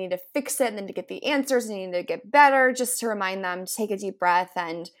something and they need to fix it and then to get the answers and they need to get better, just to remind them to take a deep breath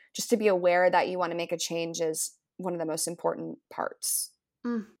and just to be aware that you want to make a change is one of the most important parts.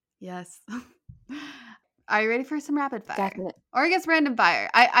 Yes. Are you ready for some rapid fire? Definitely. Or I guess random fire.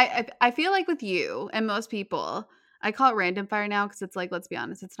 I feel like with you and most people, I call it random fire now because it's like, let's be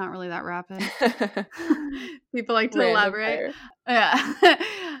honest, it's not really that rapid. People like to random elaborate. Fire. Yeah.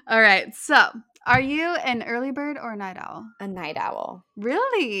 All right. So, are you an early bird or a night owl? A night owl.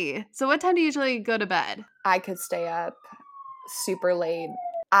 Really? So what time do you usually go to bed? I could stay up super late.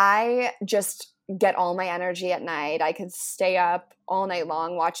 I just get all my energy at night. I could stay up all night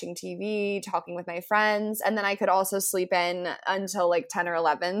long watching TV, talking with my friends, and then I could also sleep in until like 10 or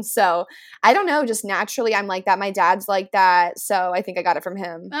 11. So I don't know, just naturally I'm like that. My dad's like that. So I think I got it from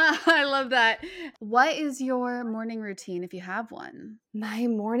him. I love that. What is your morning routine if you have one? My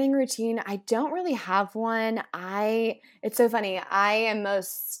morning routine, I don't really have one. It's so funny. I am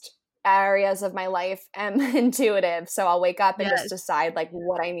most areas of my life am intuitive. So I'll wake up and just decide like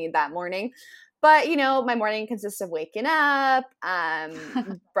what I need that morning. But, my morning consists of waking up,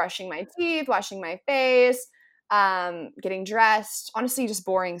 brushing my teeth, washing my face, getting dressed, honestly, just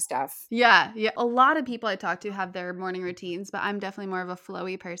boring stuff. Yeah. A lot of people I talk to have their morning routines, but I'm definitely more of a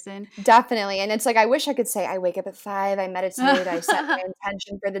flowy person. Definitely. And it's like, I wish I could say I wake up at 5, I meditate, I set my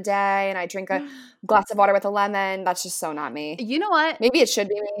intention for the day, and I drink a glass of water with a lemon. That's just so not me. You know what? Maybe it should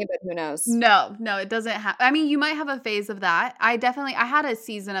be me, but who knows? No, it doesn't have. I mean, you might have a phase of that. I had a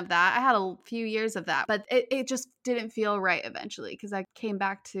season of that. I had a few years of that, but it just didn't feel right eventually because I came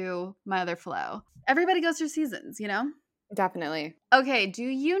back to my other flow. Everybody goes through seasons, Definitely. Okay, do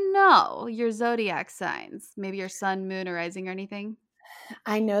you know your zodiac signs? Maybe your sun, moon, or rising or anything?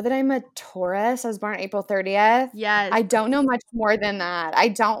 I know that I'm a Taurus. I was born April 30th. Yes. I don't know much more than that. I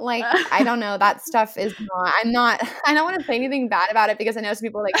don't know. That stuff is I don't want to say anything bad about it because I know some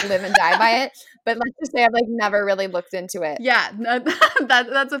people like live and die by it, but let's just say I've like never really looked into it. Yeah,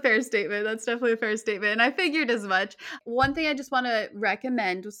 that's a fair statement. That's definitely a fair statement. And I figured as much. One thing I just want to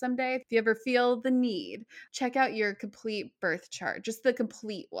recommend someday, if you ever feel the need, check out your complete birth chart, just the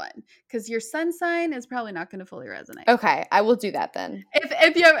complete one, because your sun sign is probably not going to fully resonate. Okay, I will do that then.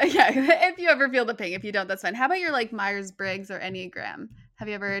 If you ever feel the ping, if you don't, that's fine. How about your like Myers-Briggs or Enneagram? Have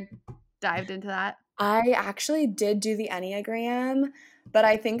you ever dived into that? I actually did do the Enneagram, but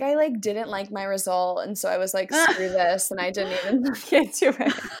I think I like didn't like my result, and so I was like, screw this, and I didn't even look into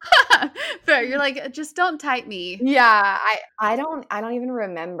it. Fair. You're like, just don't type me. Yeah, I don't even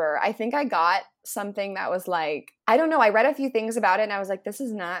remember. I think I got something that was like, I don't know. I read a few things about it, and I was like, this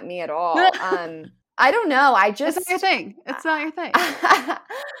is not me at all. I don't know. It's not your thing. It's not your thing.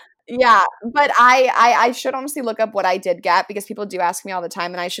 Yeah, but I should honestly look up what I did get because people do ask me all the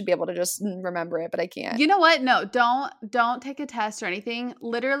time and I should be able to just remember it, but I can't. You know what? No, don't take a test or anything.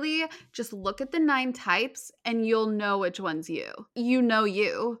 Literally just look at the 9 types and you'll know which one's you. You know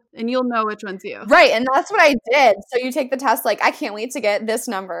you, and you'll know which one's you. Right, and that's what I did. So you take the test like, I can't wait to get this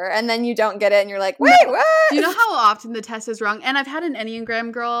number, and then you don't get it and you're like, wait, what? You know how often the test is wrong? And I've had an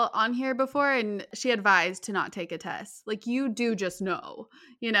Enneagram girl on here before and she advised to not take a test. Like, you do just know,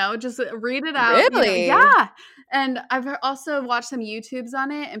 just read it out. Really? Yeah. And I've also watched some YouTubes on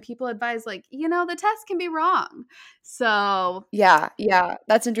it and people advise like, the test can be wrong. So yeah,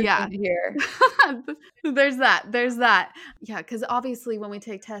 that's interesting to hear. There's that. Yeah, because obviously when we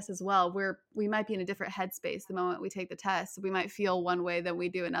take tests as well, we might be in a different headspace the moment we take the test. So we might feel one way than we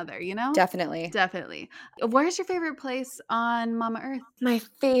do another, Definitely. Where's your favorite place on Mama Earth? My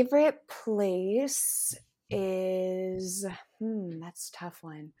favorite place is that's a tough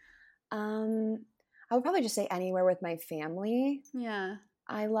one. I would probably just say anywhere with my family. Yeah.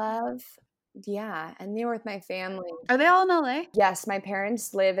 I love. Yeah, anywhere with my family. Are they all in LA? Yes, my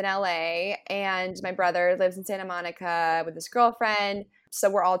parents live in LA and my brother lives in Santa Monica with his girlfriend. So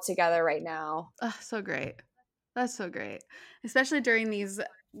we're all together right now. Oh, so great. That's so great. Especially during these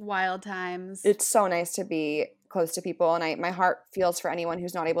wild times. It's so nice to be close to people, and my heart feels for anyone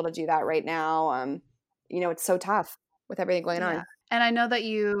who's not able to do that right now. It's so tough with everything going on. And I know that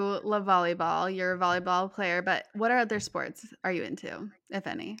you love volleyball. You're a volleyball player, but what other sports are you into, if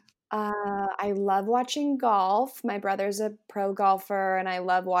any? I love watching golf. My brother's a pro golfer, and I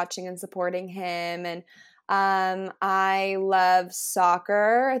love watching and supporting him. And I love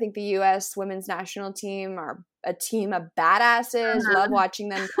soccer. I think the U.S. women's national team are a team of badasses. Love watching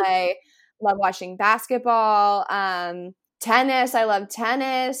them play. Love watching basketball. Tennis. I love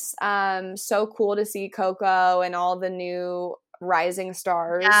tennis. So cool to see Coco and all the new rising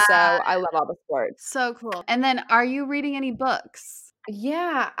stars. Yeah. So I love all the sports. So cool. And then are you reading any books?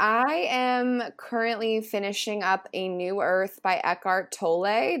 Yeah, I am currently finishing up A New Earth by Eckhart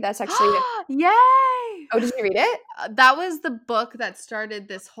Tolle. That's actually Yay! Oh, did you read it? That was the book that started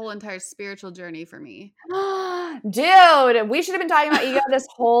this whole entire spiritual journey for me. Dude, we should have been talking about ego this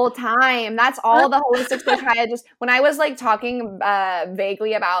whole time. That's all the holistic stuff I had when I was like talking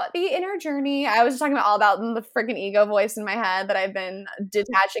vaguely about the inner journey, I was just talking about all about the freaking ego voice in my head that I've been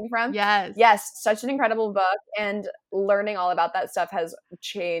detaching from. Yes, such an incredible book, and learning all about that stuff has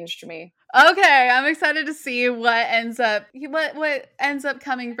changed me. Okay, I'm excited to see what ends up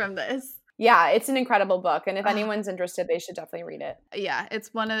coming from this. Yeah, it's an incredible book, and if anyone's interested, they should definitely read it. Yeah,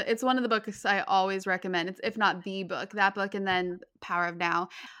 it's one of the books I always recommend. It's, if not the book, that book, and then Power of Now.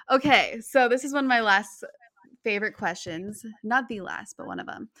 Okay, so this is one of my last favorite questions. Not the last, but one of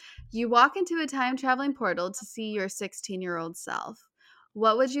them. You walk into a time-traveling portal to see your 16-year-old self.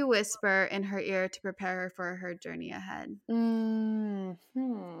 What would you whisper in her ear to prepare her for her journey ahead? I'm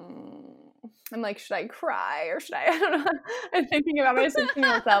like, should I cry or should I don't know. I'm thinking about my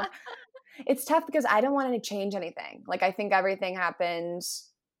 16-year-old self. It's tough because I don't want to change anything. Like, I think everything happened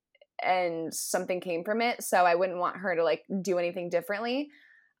and something came from it. So I wouldn't want her to like do anything differently.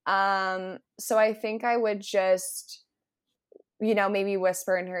 So I think I would just, maybe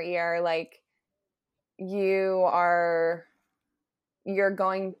whisper in her ear, like, you're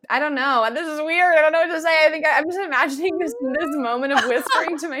going, I don't know. This is weird. I don't know what to say. I think I'm just imagining this moment of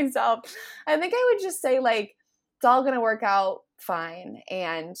whispering to myself. I think I would just say, like, it's all going to work out fine.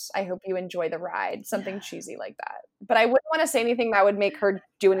 And I hope you enjoy the ride. Something cheesy like that. But I wouldn't want to say anything that would make her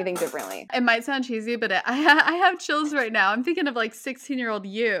do anything differently. It might sound cheesy, but I have chills right now. I'm thinking of like 16-year-old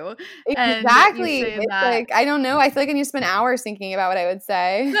you. Exactly. It's like, I don't know. I feel like I need to spend hours thinking about what I would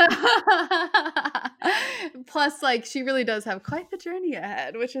say. Plus, like, she really does have quite the journey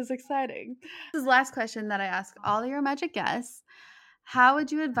ahead, which is exciting. This is the last question that I ask all the Euro Magic guests. How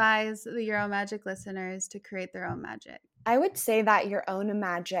would you advise the Euro Magic listeners to create their own magic? I would say that your own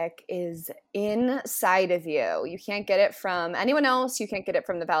magic is inside of you. You can't get it from anyone else. You can't get it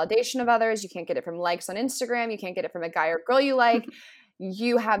from the validation of others. You can't get it from likes on Instagram. You can't get it from a guy or girl you like.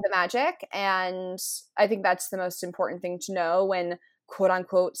 You have the magic. And I think that's the most important thing to know when, quote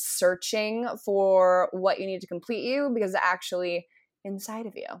unquote, searching for what you need to complete you, because it's actually inside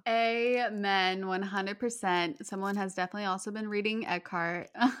of you. Amen. 100%. Someone has definitely also been reading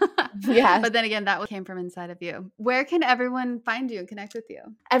Eckhart. Yeah. But then again, that came from inside of you. Where can everyone find you and connect with you?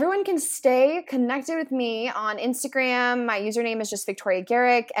 Everyone can stay connected with me on Instagram. My username is just Victoria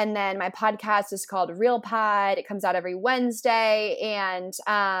Garrick. And then my podcast is called Real Pod. It comes out every Wednesday. And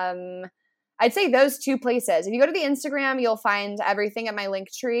I'd say those two places. If you go to the Instagram, you'll find everything at my link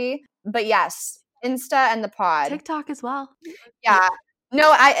tree. But yes, Insta and the pod. TikTok as well. Yeah. No,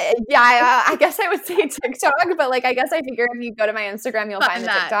 I guess I would say TikTok, but like, I guess I figure if you go to my Instagram, you'll find the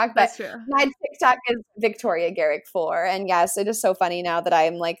TikTok. But that's true. My TikTok is Victoria Garrick 4. And yes, it is so funny now that I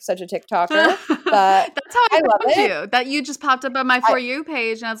am like such a TikToker, but that's how I love it. You. That you just popped up on my For You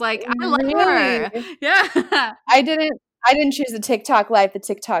page and I was like, I love her. Yeah. I didn't choose the TikTok life. The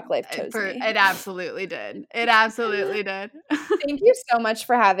TikTok life chose me. It absolutely did. It absolutely did. Thank you so much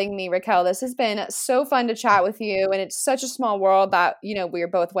for having me, Raquel. This has been so fun to chat with you. And it's such a small world that, you know, we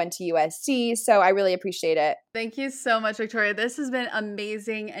both went to USC. So I really appreciate it. Thank you so much, Victoria. This has been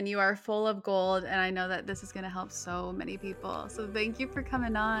amazing and you are full of gold. And I know that this is going to help so many people. So thank you for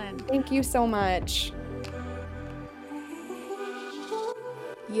coming on. Thank you so much.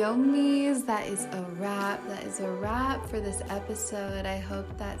 Yomies, that is a wrap. That is a wrap for this episode. I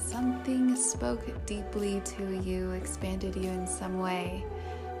hope that something spoke deeply to you, expanded you in some way.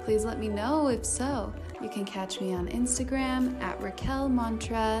 Please let me know if so. You can catch me on Instagram at Raquel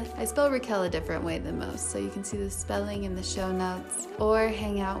Mantra. I spell Raquel a different way than most, so you can see the spelling in the show notes. Or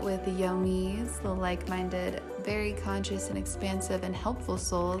hang out with the Yomies, the like-minded, very conscious and expansive and helpful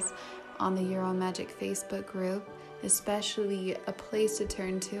souls on the Your Own Magic Facebook group. Especially a place to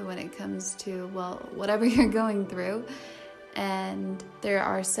turn to when it comes to, well, whatever you're going through. And there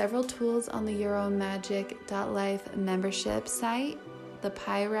are several tools on the YourOwnMagic.life membership site. The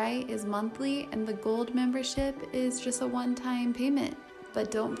Pyrite is monthly and the Gold membership is just a one-time payment. But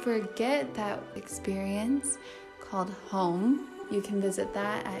don't forget that experience called Home. You can visit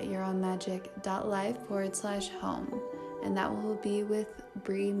that at YourOwnMagic.life/home. And that will be with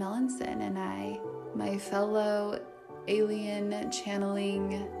Brie Melanson and I, my fellow alien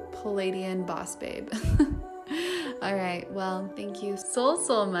channeling Palladian boss babe. All right, well, thank you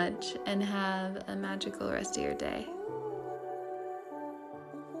so much and have a magical rest of your day.